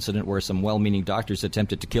medical incident where some well-meaning doctors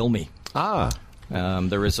attempted to kill me.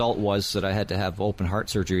 The result was that I had to have open heart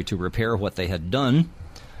surgery to repair what they had done,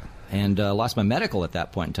 and lost my medical at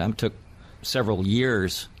that point in time. It took several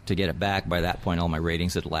years to get it back. By that point, all my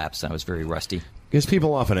ratings had lapsed, and I was very rusty. Because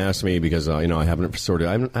people often ask me, because I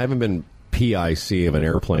haven't been PIC of an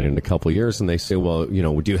airplane in a couple of years, and they say, well,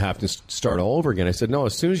 do you have to start all over again? I said, no,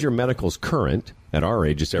 as soon as your medical's current, at our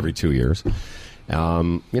age, it's every 2 years,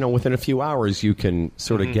 within a few hours, you can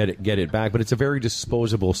sort of get it back. But it's a very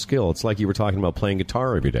disposable skill. It's like you were talking about playing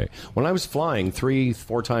guitar every day. When I was flying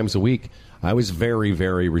 3-4 times a week, I was very,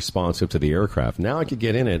 very responsive to the aircraft. Now I could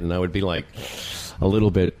get in it, and I would be like a little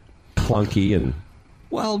bit clunky. And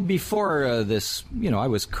well, before this, I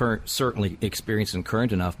was certainly experienced and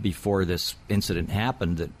current enough before this incident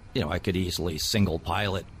happened that I could easily single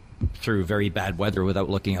pilot through very bad weather without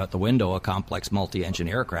looking out the window a complex multi-engine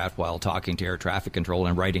aircraft while talking to air traffic control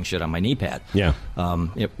and writing shit on my knee pad. Yeah.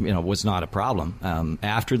 It was not a problem.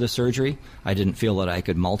 After the surgery, I didn't feel that I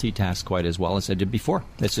could multitask quite as well as I did before.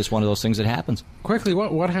 It's just one of those things that happens. Quickly,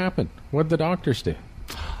 what happened? What did the doctors do?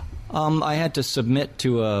 I had to submit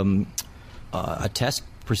to a test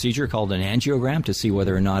procedure called an angiogram to see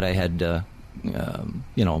whether or not I had,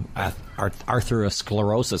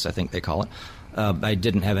 atherosclerosis, I think they call it. I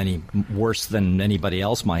didn't have any worse than anybody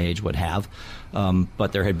else my age would have,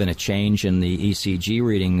 but there had been a change in the ECG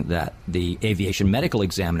reading that the aviation medical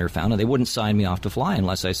examiner found, and they wouldn't sign me off to fly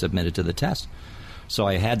unless I submitted to the test. So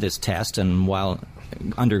I had this test, and while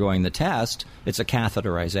undergoing the test, it's a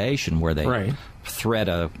catheterization where they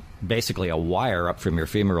thread basically a wire up from your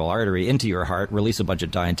femoral artery into your heart, release a bunch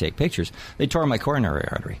of dye, and take pictures. They tore my coronary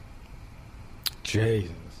artery. Jesus.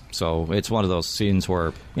 So it's one of those scenes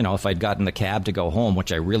where, if I'd gotten the cab to go home,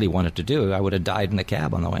 which I really wanted to do, I would have died in the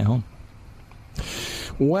cab on the way home.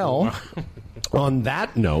 Well, on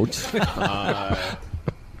that note...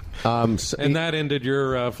 and that ended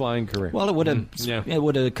your flying career. Well, it would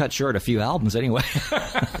have cut short a few albums anyway.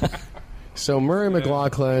 So Murray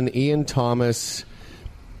McLaughlin, Ian Thomas,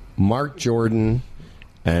 Mark Jordan...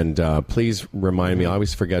 And please remind me, I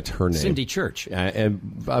always forget her name. Cindy Church.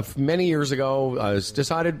 Many years ago,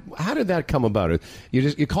 decided, how did that come about?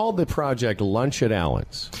 You called the project Lunch at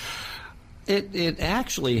Allen's. It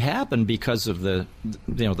actually happened because of the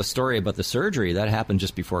story about the surgery. That happened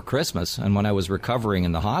just before Christmas. And when I was recovering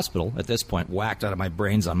in the hospital, at this point, whacked out of my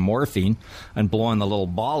brains on morphine and blowing the little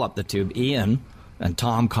ball up the tube, Ian and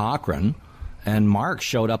Tom Cochran and Mark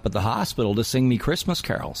showed up at the hospital to sing me Christmas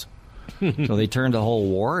carols. So they turned the whole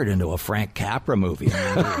ward into a Frank Capra movie.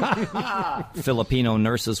 Filipino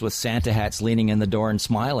nurses with Santa hats leaning in the door and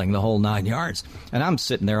smiling, the whole 9 yards. And I'm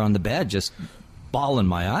sitting there on the bed just bawling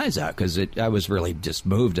my eyes out because I was really just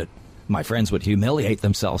moved that my friends would humiliate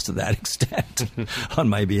themselves to that extent on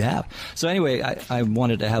my behalf. So anyway, I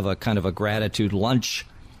wanted to have a kind of a gratitude lunch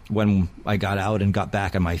when I got out and got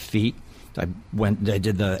back on my feet, I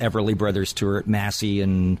did the Everly Brothers tour at Massey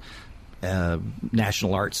and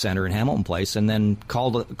National Arts Center in Hamilton Place, and then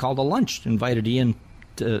called a lunch, invited Ian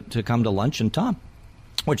to come to lunch and Tom,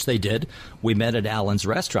 which they did. We met at Alan's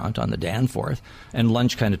restaurant on the Danforth, and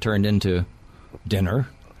lunch kind of turned into dinner.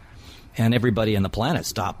 And everybody on the planet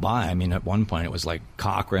stopped by. I mean, at one point it was like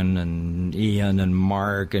Cochrane and Ian and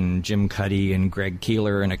Mark and Jim Cuddy and Greg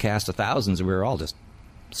Keeler and a cast of thousands. And we were all just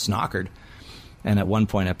snockered. And at one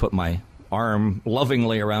point I put my arm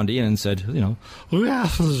lovingly around Ian and said, we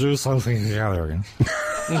have to do something together.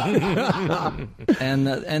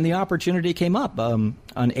 And the opportunity came up. An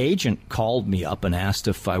agent called me up and asked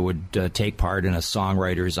if I would take part in a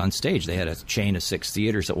Songwriters on Stage. They had a chain of 6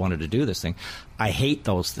 theaters that wanted to do this thing. I hate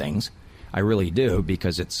those things. I really do,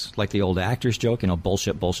 because it's like the old actors joke,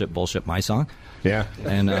 bullshit, bullshit, bullshit, my song. Yeah.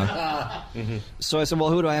 And so I said, well,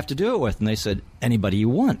 who do I have to do it with? And they said, anybody you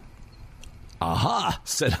want. Aha,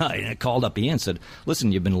 said I. And I called up Ian and said,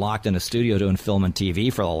 listen, you've been locked in a studio doing film and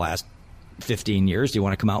TV for the last 15 years. Do you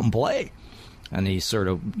want to come out and play? And he sort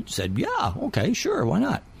of said, yeah, okay, sure, why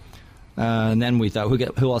not? And then we thought,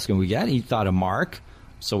 who else can we get? He thought of Mark.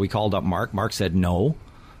 So we called up Mark. Mark said no.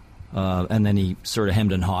 And then he sort of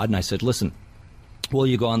hemmed and hawed, and I said, listen, will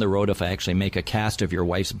you go on the road if I actually make a cast of your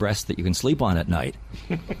wife's breast that you can sleep on at night?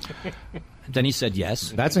 Then he said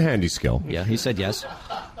yes. That's a handy skill. Yeah, he said yes.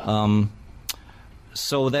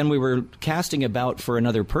 So then we were casting about for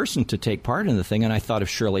another person to take part in the thing, and I thought of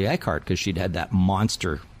Shirley Eckhart because she'd had that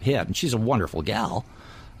monster hit, and she's a wonderful gal.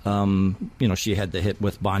 She had the hit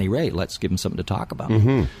with Bonnie Raitt, Let's Give Him Something to Talk About.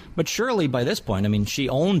 Mm-hmm. But Shirley, by this point, I mean, she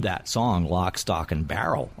owned that song, lock, stock, and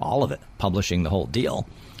barrel, all of it, publishing the whole deal.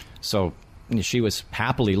 So she was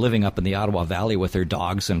happily living up in the Ottawa Valley with her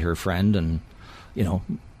dogs and her friend and,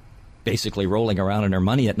 basically rolling around in her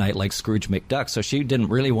money at night like Scrooge McDuck. So she didn't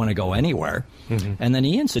really want to go anywhere. Mm-hmm. And then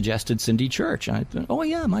Ian suggested Cindy Church. I thought, oh,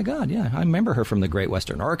 yeah, my God, yeah. I remember her from the Great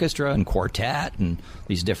Western Orchestra and Quartet and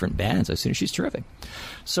these different bands. I said, she's terrific.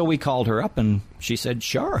 So we called her up, and she said,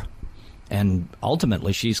 sure. And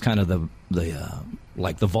ultimately, she's kind of the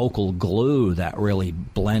vocal glue that really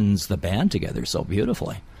blends the band together so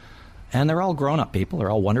beautifully. And they're all grown-up people. They're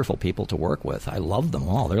all wonderful people to work with. I love them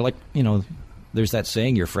all. They're like, there's that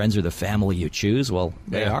saying, your friends are the family you choose. Well,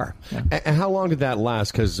 they are. Yeah. And how long did that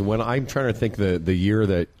last? Because when I'm trying to think the year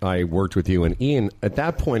that I worked with you and Ian, at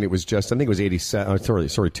that point it was just, I think it was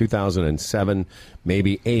 2007,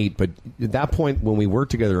 maybe 8. But at that point when we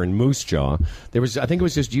worked together in Moose Jaw, I think it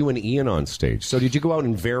was just you and Ian on stage. So did you go out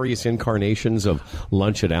in various incarnations of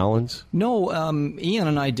Lunch at Alan's? No, Ian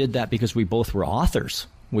and I did that because we both were authors.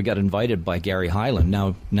 We got invited by Gary Hyland,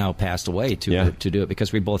 now passed away, to do it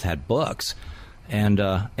because we both had books.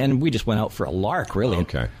 And we just went out for a lark, really.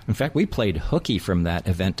 Okay. In fact, we played hooky from that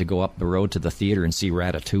event to go up the road to the theater and see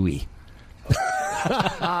Ratatouille.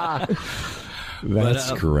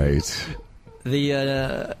 That's great.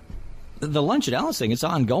 The Lunch at Alan's thing, it's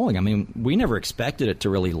ongoing. I mean, we never expected it to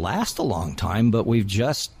really last a long time, but we've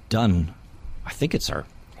just done, I think it's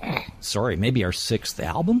maybe our 6th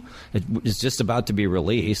album. It's just about to be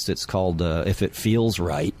released. It's called If It Feels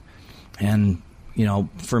Right. And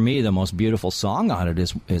for me, the most beautiful song on it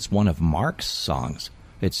is one of Mark's songs.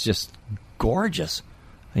 It's just gorgeous.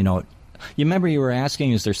 You remember you were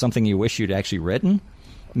asking, is there something you wish you'd actually written?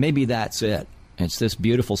 Maybe that's it. It's this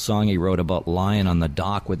beautiful song he wrote about lying on the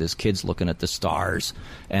dock with his kids looking at the stars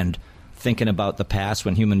and thinking about the past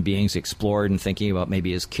when human beings explored and thinking about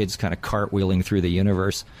maybe his kids kind of cartwheeling through the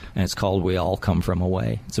universe. And it's called We All Come From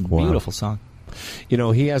Away. It's a beautiful song.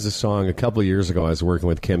 He has a song a couple of years ago. I was working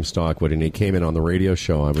with Kim Stockwood, and he came in on the radio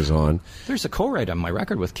show I was on. There's a co-write on my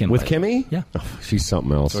record with Kim. With Kimmy? Yeah. Oh, she's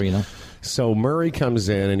something else. So So Murray comes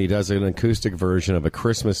in, and he does an acoustic version of a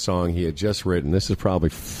Christmas song he had just written. This is probably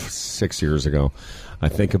 6 years ago. I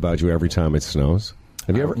think about you every time it snows.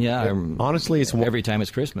 Have you ever? Yeah. Honestly, it's every time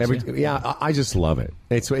it's Christmas. I just love it.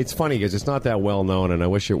 It's funny because it's not that well known, and I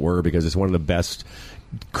wish it were because it's one of the best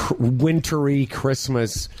wintry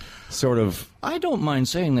Christmas sort of. I don't mind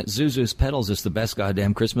saying that Zuzu's Petals is the best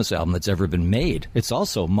goddamn Christmas album that's ever been made. It's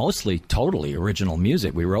also mostly totally original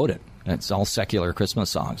music. We wrote it. It's all secular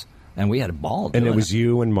Christmas songs. And we had a ball. And it was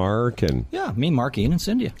you and Mark and me, Mark, Ian, and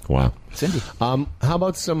Cindy. Wow, Cindy. How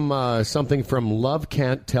about something from Love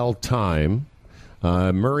Can't Tell Time,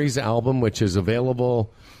 Murray's album, which is available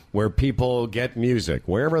where people get music,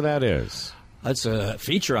 wherever that is. That's a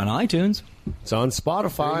feature on iTunes. It's on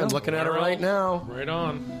Spotify. I'm looking at it right now. Right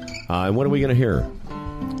on. And what are we going to hear?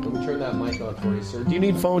 Let me turn that mic on for you, sir. Do you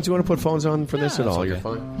need phones? Do you want to put phones on for this at all? Okay. You're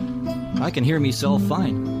fine. I can hear myself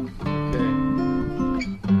fine. Okay.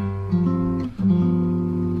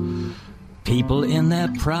 People in their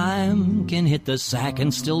prime can hit the sack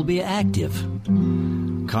and still be active.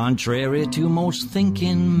 Contrary to most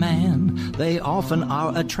thinking man, they often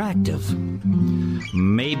are attractive.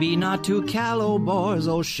 Maybe not to callow boys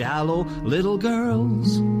or shallow little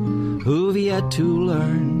girls who've yet to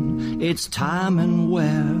learn it's time and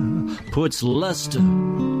wear puts luster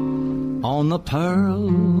on the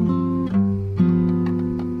pearl.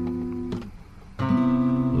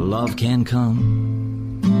 Love can come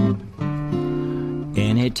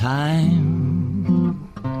anytime.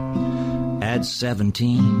 At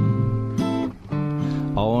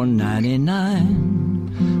 17 or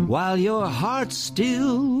 99, while your heart's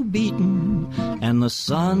still beating and the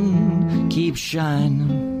sun keeps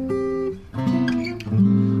shining.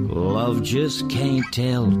 Love just can't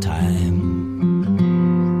tell time.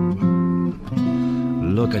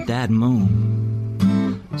 Look at that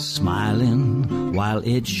moon, smiling while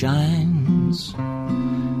it shines.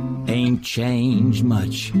 Ain't changed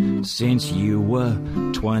much since you were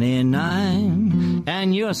 29,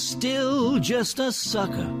 and you're still just a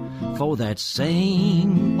sucker for that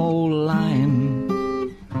same old line.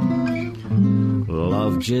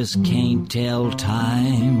 Love just can't tell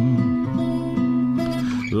time.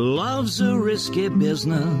 Love's a risky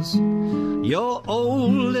business. You're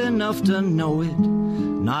old enough to know it.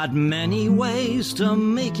 Not many ways to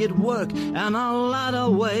make it work, and a lot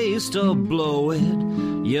of ways to blow it.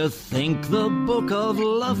 You think the book of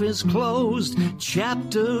love is closed,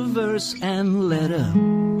 chapter, verse, and letter.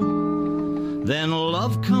 Then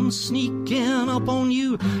love comes sneaking up on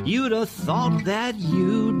you. You'd have thought that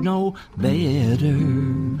you'd know better.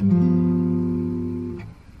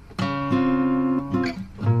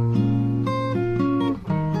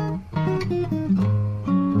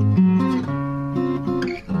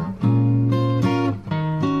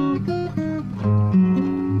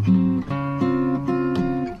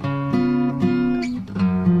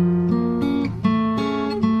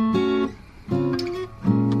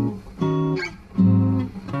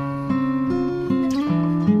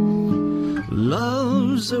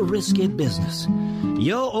 A risky business.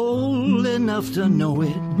 You're old enough to know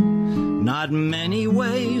it. Not many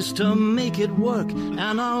ways to make it work,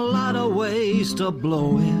 and a lot of ways to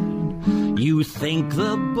blow it. You think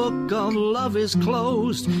the book of love is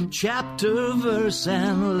closed, chapter, verse,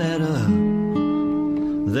 and letter.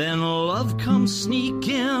 Then love comes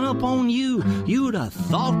sneaking up on you. You'd have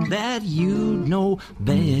thought that you'd know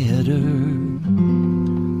better.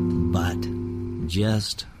 But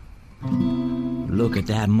just look at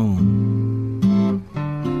that moon.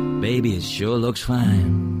 Baby, it sure looks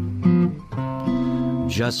fine.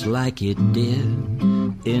 Just like it did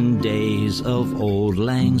in days of old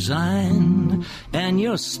lang syne. And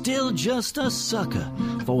you're still just a sucker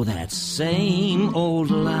for that same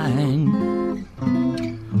old line.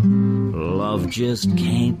 Love just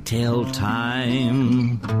can't tell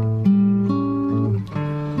time.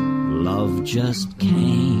 Love just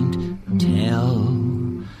can't tell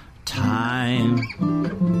time.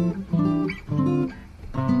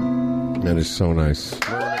 That is so nice.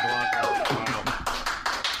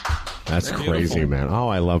 That's crazy, man. Oh,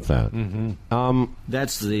 I love that. Mm-hmm.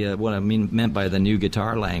 That's the what I meant by the new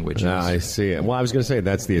guitar language. I see it. Well, I was going to say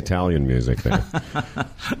that's the Italian music there.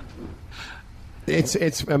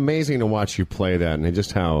 It's amazing to watch you play that, and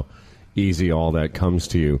just how easy all that comes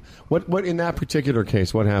to you. What in that particular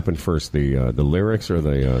case? What happened first, the lyrics or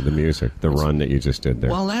the music? The run that you just did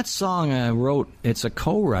there. Well, that song I wrote. It's a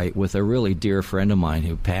co-write with a really dear friend of mine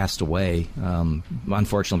who passed away,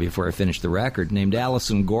 unfortunately, before I finished the record, named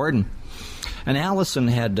Allison Gordon. And Allison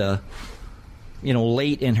had,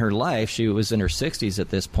 late in her life, she was in her 60s at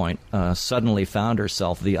this point, suddenly found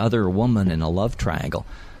herself the other woman in a love triangle,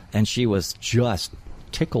 and she was just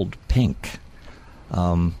tickled pink.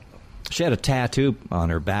 She had a tattoo on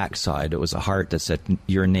her backside. It was a heart that said,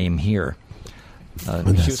 "Your name here." She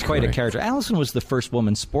was quite a character. Allison was the first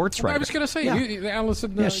woman sports writer. I was going to say,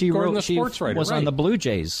 Allison she Gordon, wrote, the sports writer. Was on the Blue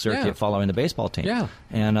Jays circuit following the baseball team. Yeah.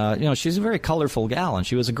 And, she's a very colorful gal, and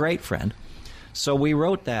she was a great friend. So we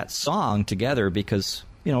wrote that song together because,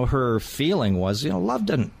 her feeling was, love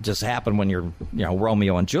doesn't just happen when you're,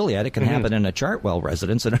 Romeo and Juliet. It can happen in a Chartwell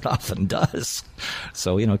residence, and it often does.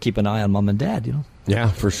 So, keep an eye on mom and dad, Yeah,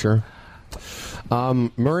 for sure.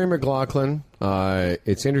 Murray McLaughlin,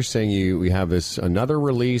 it's interesting. We have another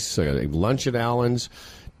release, Lunch at Allen's.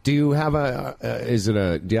 Do you have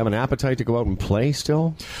do you have an appetite to go out and play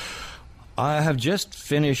still? I have just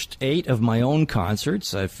finished 8 of my own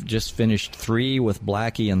concerts. I've just finished 3 with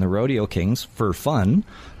Blackie and the Rodeo Kings for fun.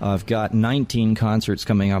 I've got 19 concerts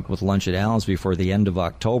coming up with Lunch at Allen's before the end of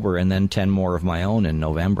October, and then 10 more of my own in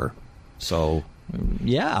November. So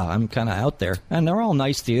yeah, I'm kind of out there. And they're all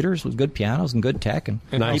nice theaters with good pianos and good tech, and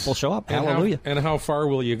people show up. Hallelujah. And how far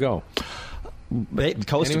will you go?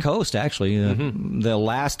 Coast to coast, actually. The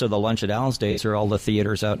last of the Lunch at Allen's days are all the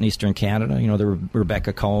theaters out in Eastern Canada. You know, the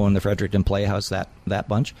Rebecca Cohen, the Fredericton Playhouse, that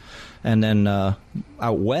bunch. And then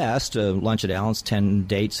out west, Lunch at Allen's, 10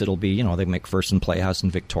 dates. It'll be, you know, the McPherson Playhouse in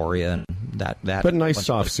Victoria and that. But nice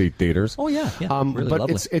soft seat theaters. Oh, yeah. Really but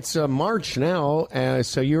lovely. it's March now,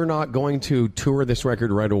 so you're not going to tour this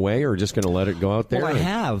record right away, or just going to let it go out there? Well, I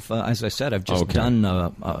have. As I said, I've just done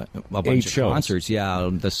a bunch 8 of shows. concerts. Yeah,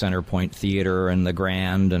 the Centerpoint Theatre and the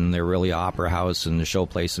Grand and the Orillia Opera House and the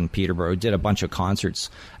Showplace in Peterborough. Did a bunch of concerts,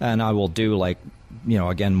 and I will do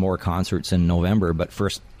again, more concerts in November. But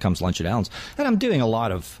first comes Lunch at Allen's, and I'm doing a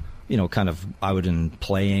lot of kind of out and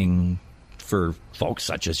playing for folks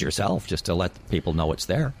such as yourself, just to let people know it's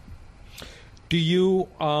there. Do you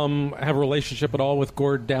have a relationship at all with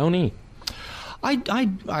Gord Downey?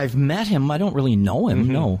 I've met him. I don't really know him.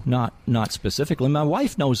 No, not specifically. My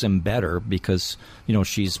wife knows him better because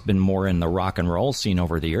she's been more in the rock and roll scene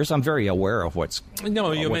over the years. I'm very aware of what's you what's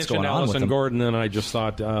mentioned going on with Alison him. Gordon, and I just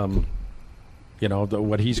thought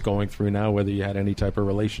what he's going through now, whether you had any type of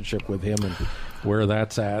relationship with him and where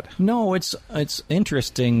that's at. No, it's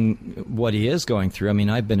interesting what he is going through. I mean,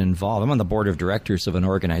 I've been involved. I'm on the board of directors of an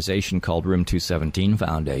organization called Room 217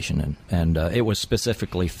 Foundation, and it was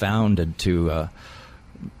specifically founded to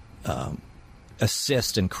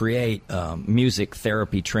assist and create music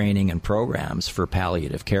therapy training and programs for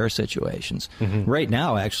palliative care situations. Right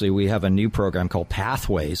now, actually, we have a new program called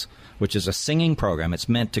Pathways, which is a singing program. It's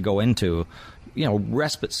meant to go into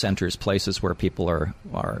respite centers, places where people are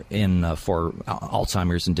in for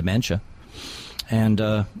Alzheimer's and dementia. And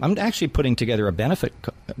I'm actually putting together a benefit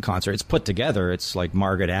concert. It's put together. It's like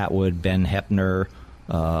Margaret Atwood, Ben Heppner,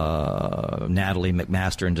 Natalie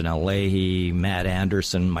McMaster and Danelle Leahy, Matt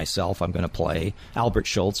Anderson, myself. I'm going to play. Albert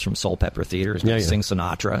Schultz from Soul Pepper Theatre is going to sing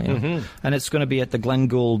Sinatra. And it's going to be at the Glenn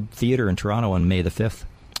Gould Theatre in Toronto on May the 5th.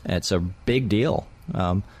 It's a big deal.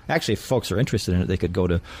 Actually, if folks are interested in it, they could go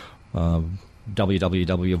to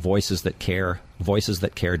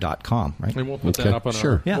www.voicesthatcare.com, right? And we'll put that up on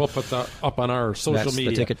we'll put that up on our social That's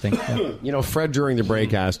media. the ticket thing. Yeah. Fred during the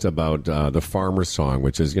break asked about the Farmer song,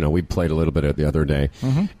 which is we played a little bit of it the other day.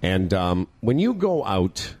 And when you go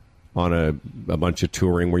out on a bunch of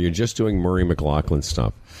touring where you're just doing Murray McLaughlin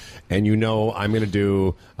stuff, and I'm going to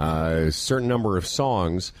do a certain number of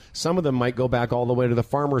songs, some of them might go back all the way to the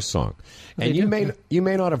Farmer song. And you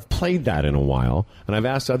may not have played that in a while. And I've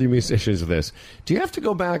asked other musicians this. Do you have to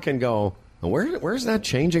go back and go, where's that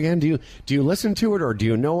change again? Do you listen to it, or do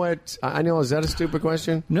you know it? I know, is that a stupid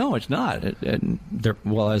question? No, it's not.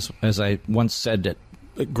 As I once said,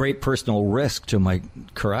 at great personal risk to my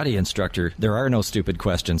karate instructor, there are no stupid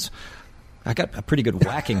questions. I got a pretty good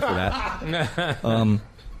whacking for that.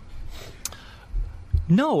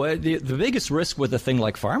 No, the biggest risk with a thing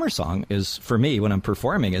like Farmer Song is, for me, when I'm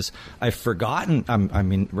performing, is I've forgotten,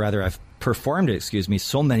 I've performed it,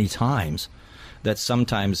 so many times that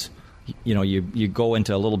sometimes, you go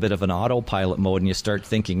into a little bit of an autopilot mode and you start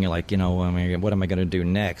thinking, what am I going to do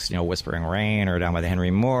next? Whispering Rain or Down by the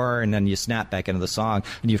Henry Moore, and then you snap back into the song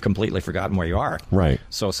and you've completely forgotten where you are. Right.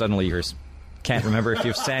 So suddenly you're can't remember if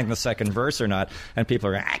you've sang the second verse or not, and people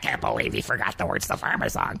are going, I can't believe he forgot the words to the Farmer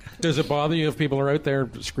Song. Does it bother you if people are out there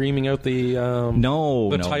screaming out the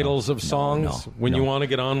titles of songs when you want to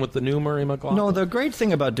get on with the new Murray McLaughlin? No, the great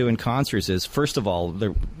thing about doing concerts is, first of all,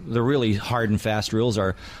 the really hard and fast rules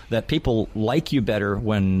are that people like you better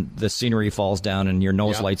when the scenery falls down and your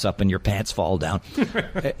nose lights up and your pants fall down.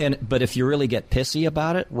 But if you really get pissy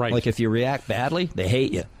about it, like if you react badly, they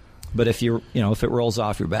hate you. But if if it rolls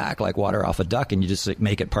off your back like water off a duck and you just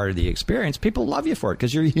make it part of the experience, people love you for it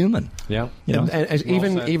because you're human. Yeah. And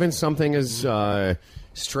even something as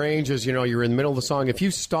strange as, you're in the middle of the song. If you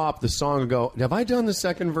stop the song and go, have I done the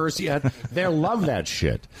second verse yet? They'll love that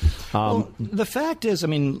shit. Well, the fact is,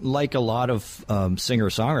 like a lot of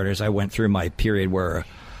singer-songwriters, I went through my period where,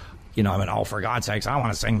 for God's sakes, I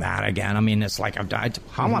want to sing that again. It's like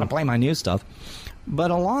I want to play my new stuff.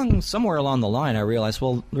 But somewhere along the line, I realized,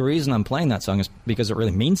 well, the reason I'm playing that song is because it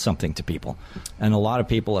really means something to people. And a lot of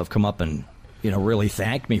people have come up and, really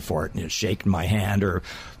thanked me for it, shaken my hand or,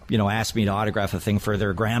 asked me to autograph a thing for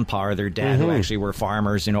their grandpa or their dad who actually were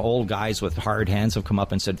farmers. Old guys with hard hands have come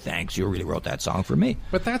up and said, thanks, you really wrote that song for me.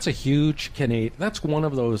 But that's that's one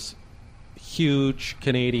of those huge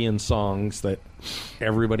Canadian songs that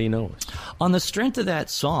everybody knows. On the strength of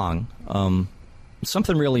that song,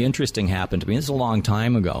 something really interesting happened to me. This is a long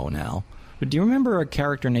time ago now. But do you remember a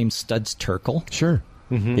character named Studs Terkel? Sure.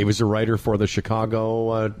 He was a writer for the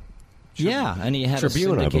Chicago Yeah, and he had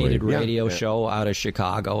Tribune, a I believe. syndicated Yeah. radio show out of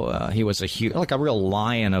Chicago. He was like a real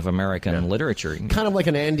lion of American literature. Kind of like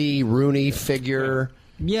an Andy Rooney figure.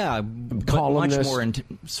 Yeah, but Columnist. much more.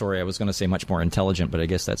 Sorry, I was going to say much more intelligent, but I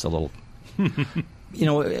guess that's a little.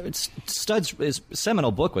 His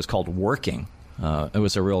seminal book was called Working. It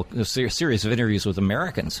was a series of interviews with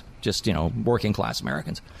Americans, just working class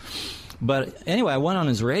Americans. But anyway, I went on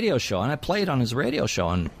his radio show and I played on his radio show.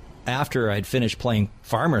 And after I'd finished playing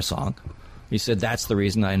Farmer Song, he said, "That's the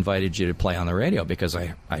reason I invited you to play on the radio, because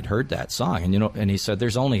I'd heard that song." And he said,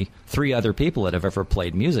 "There's only 3 other people that have ever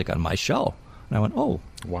played music on my show." And I went, "Oh,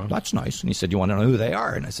 wow, that's nice." And he said, "You want to know who they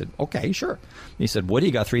are?" And I said, "Okay, sure." And he said,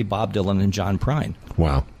 "Woody Guthrie, Bob Dylan, and John Prine."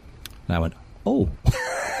 Wow. And I went, "Oh,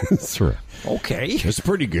 That's right. okay." It's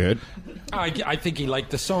pretty good. I think he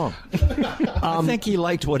liked the song. I think he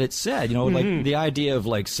liked what it said. Like the idea of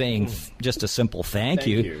like saying just a simple thank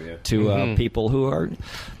you to people who are,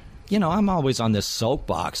 I'm always on this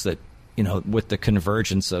soapbox that, with the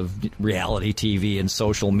convergence of reality TV and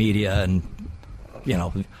social media and,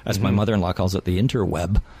 as my mother-in-law calls it, the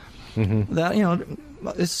interweb, that,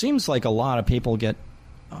 it seems like a lot of people get,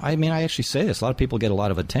 I actually say this, a lot of people get a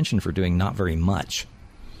lot of attention for doing not very much.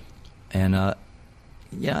 And,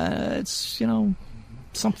 it's,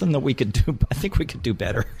 something that we could do. I think we could do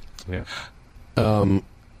better. Yeah.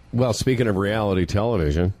 Well, speaking of reality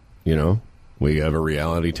television, we have a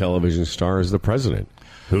reality television star as the president.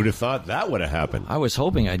 Who'd have thought that would have happened? I was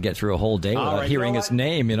hoping I'd get through a whole day without hearing his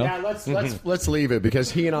name, Yeah, let's leave it,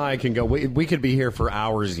 because he and I can go. We could be here for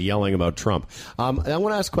hours yelling about Trump. I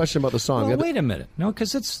want to ask a question about the song. Well, wait a minute. No,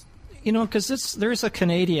 because there's a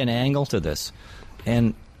Canadian angle to this.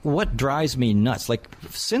 And what drives me nuts, like,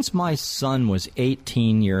 since my son was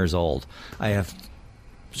 18 years old, I have,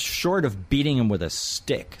 short of beating him with a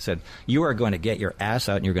stick, said, "You are going to get your ass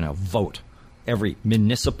out and you're going to vote. Every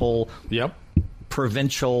municipal,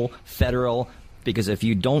 provincial, federal, because if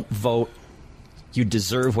you don't vote, you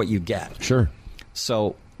deserve what you get." Sure.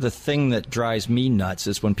 So the thing that drives me nuts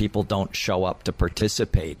is when people don't show up to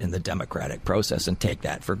participate in the democratic process and take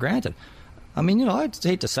that for granted. I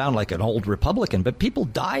hate to sound like an old Republican, but people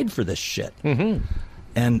died for this shit.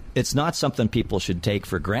 And it's not something people should take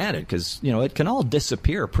for granted, because, it can all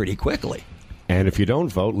disappear pretty quickly. And if you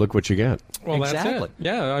don't vote, look what you get. Well, Exactly. that's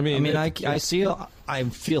it. Yeah, I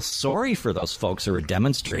feel sorry for those folks who are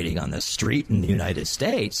demonstrating on the street in the United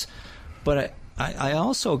States, but I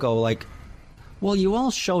also go like, well, you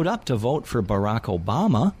all showed up to vote for Barack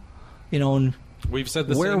Obama, and we've said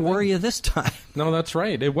the where same were thing. you this time? No, that's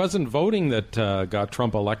right. It wasn't voting that got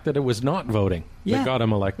Trump elected. It was not voting that got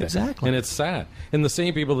him elected. Exactly. And it's sad. And the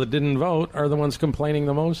same people that didn't vote are the ones complaining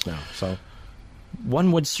the most now. So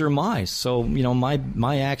one would surmise. So,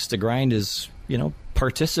 my axe to grind is,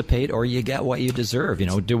 participate or you get what you deserve.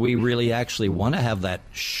 Do we really actually want to have that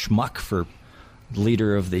schmuck for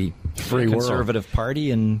leader of the Free world. Conservative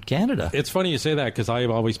Party in Canada? it's funny you say that, because I've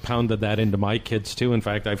always pounded that into my kids too. In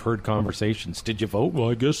fact, I've heard conversations. Did you vote? Well,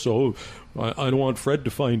 I guess so. I don't want Fred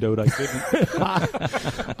to find out I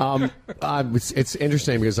didn't. It's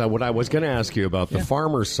interesting, because what I was going to ask you about the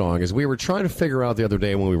Farmer's Song is we were trying to figure out the other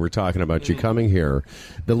day when we were talking about you coming here.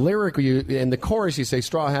 The lyric, in the chorus, you say,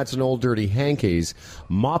 "Straw hats and old dirty hankies,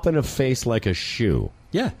 mopping a face like a shoe."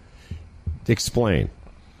 Yeah. Explain.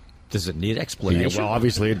 Does it need Yeah, explanation? well,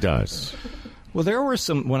 obviously it does. Well, there were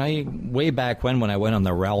some way back when I went on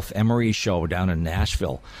the Ralph Emery show down in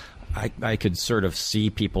Nashville. I could sort of see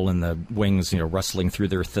people in the wings, rustling through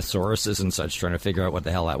their thesauruses and such, trying to figure out what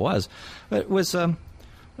the hell that was. But it was,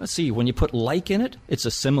 let's see, when you put like in it, it's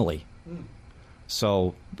a simile.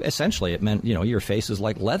 So essentially, it meant your face is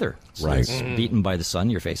like leather. Right. It's beaten by the sun.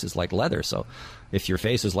 Your face is like leather. So if your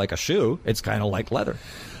face is like a shoe, it's kind of like leather.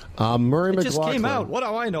 Murray It just McLaughlin. came out. What do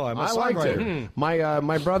I know? I'm a I liked songwriter. it.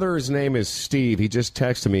 My brother's name is Steve. He just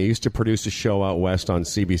texted me. He used to produce a show out west on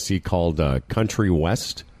CBC called Country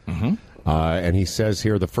West. And he says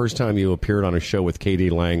here the first time you appeared on a show with K.D.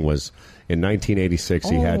 Lang was in 1986.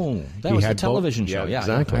 That was a television show. Yeah,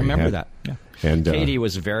 exactly. I remember that. Yeah. And Katie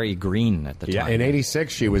was very green at the time. Yeah, in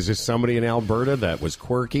 '86 she was just somebody in Alberta that was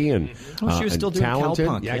quirky and she was still and doing talented.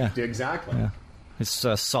 cowpunk. Yeah. Exactly. Yeah. It's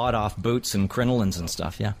sawed-off boots and crinolines and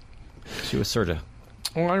stuff. Yeah, she was sort of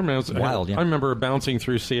Oh, I remember. Wild, yeah. I remember bouncing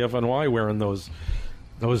through CFNY wearing those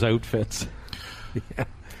outfits. Yeah.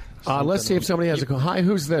 Let's see if somebody has a call. Hi,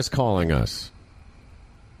 who's this calling us?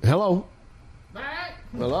 Hello.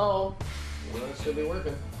 Hello. Well, it should be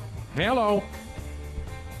working. Hello.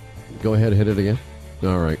 Go ahead, hit it again.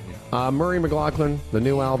 All right. Murray McLaughlin. The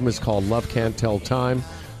new album is called Love Can't Tell Time.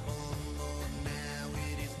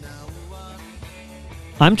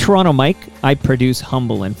 I'm Toronto Mike. I produce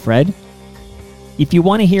Humble and Fred. If you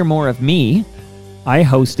want to hear more of me, I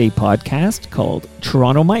host a podcast called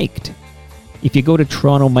Toronto Mic'd. If you go to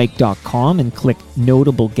torontomike.com and click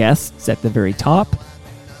Notable Guests at the very top,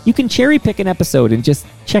 you can cherry pick an episode and just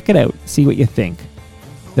check it out, see what you think.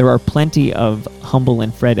 There are plenty of Humble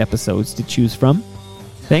and Fred episodes to choose from.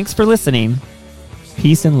 Thanks for listening.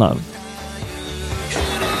 Peace and love.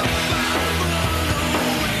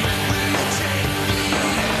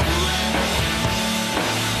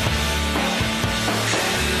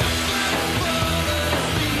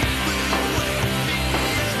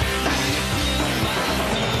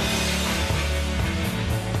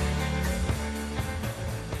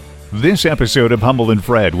 This episode of Humble and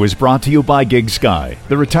Fred was brought to you by Gig Sky,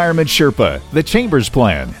 the Retirement Sherpa, the Chambers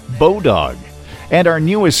Plan, Bodog, and our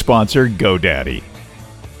newest sponsor, GoDaddy.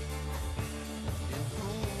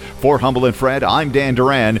 For Humble and Fred, I'm Dan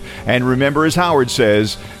Duran, and remember, as Howard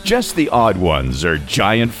says, just the odd ones are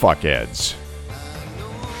giant fuckheads.